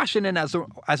 Washington as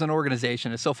an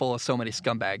organization is so full of so many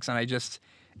scumbags. And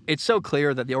it's so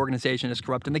clear that the organization is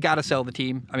corrupt, and they got to sell the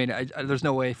team. I mean, there's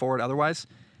no way forward otherwise.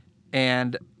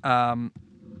 And I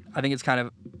think it's kind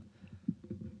of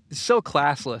so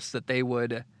classless that they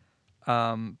would,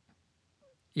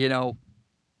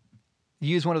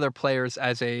 use one of their players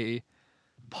as a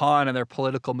pawn in their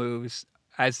political moves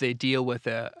as they deal with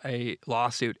a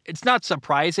lawsuit. It's not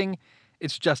surprising.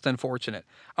 It's just unfortunate.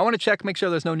 I want to make sure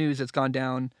there's no news that's gone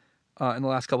down in the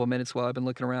last couple of minutes while I've been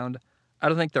looking around. I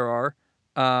don't think there are.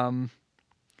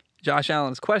 Josh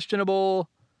Allen is questionable.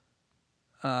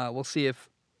 We'll see if...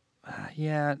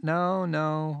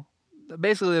 no.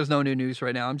 Basically, there's no new news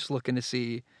right now. I'm just looking to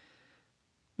see.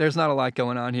 There's not a lot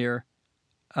going on here.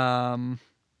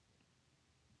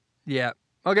 Yeah.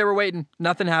 Okay, we're waiting.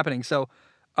 Nothing happening. So,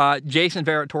 Jason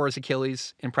Verrett tore his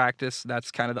Achilles in practice.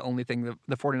 That's kind of the only thing.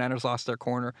 The 49ers lost their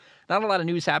corner. Not a lot of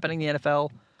news happening in the NFL.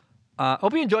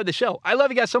 Hope you enjoyed the show. I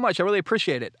love you guys so much. I really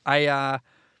appreciate it. I'm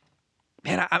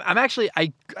actually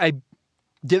I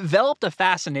developed a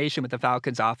fascination with the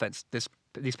Falcons offense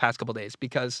these past couple days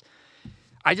because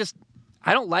I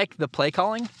don't like the play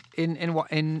calling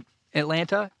in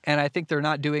Atlanta, and I think they're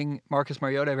not doing Marcus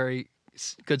Mariota a very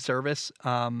good service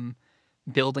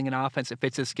building an offense that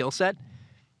fits his skill set.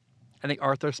 I think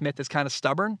Arthur Smith is kind of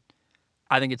stubborn.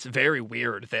 I think it's very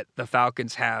weird that the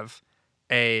Falcons have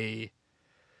a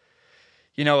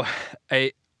 2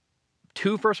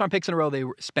 first-round picks in a row they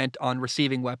spent on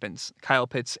receiving weapons, Kyle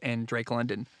Pitts and Drake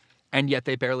London, and yet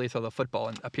they barely throw the football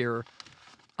and appear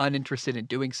uninterested in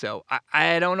doing so.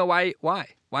 I don't know why. Why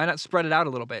not spread it out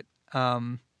a little bit?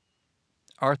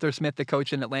 Arthur Smith, the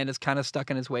coach in Atlanta, is kind of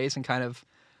stuck in his ways and kind of,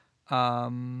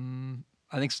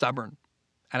 I think, stubborn.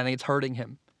 And I think it's hurting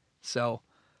him. So,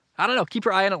 I don't know. Keep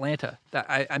your eye on Atlanta.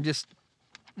 I'm just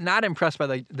not impressed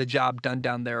by the job done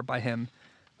down there by him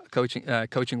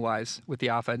coaching-wise with the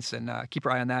offense. And keep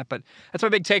your eye on that. But that's my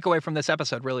big takeaway from this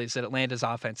episode, really, is that Atlanta's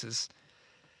offense is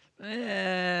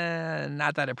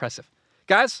not that impressive.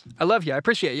 Guys, I love you. I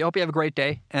appreciate you. I hope you have a great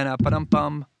day. And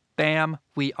bam,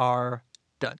 we are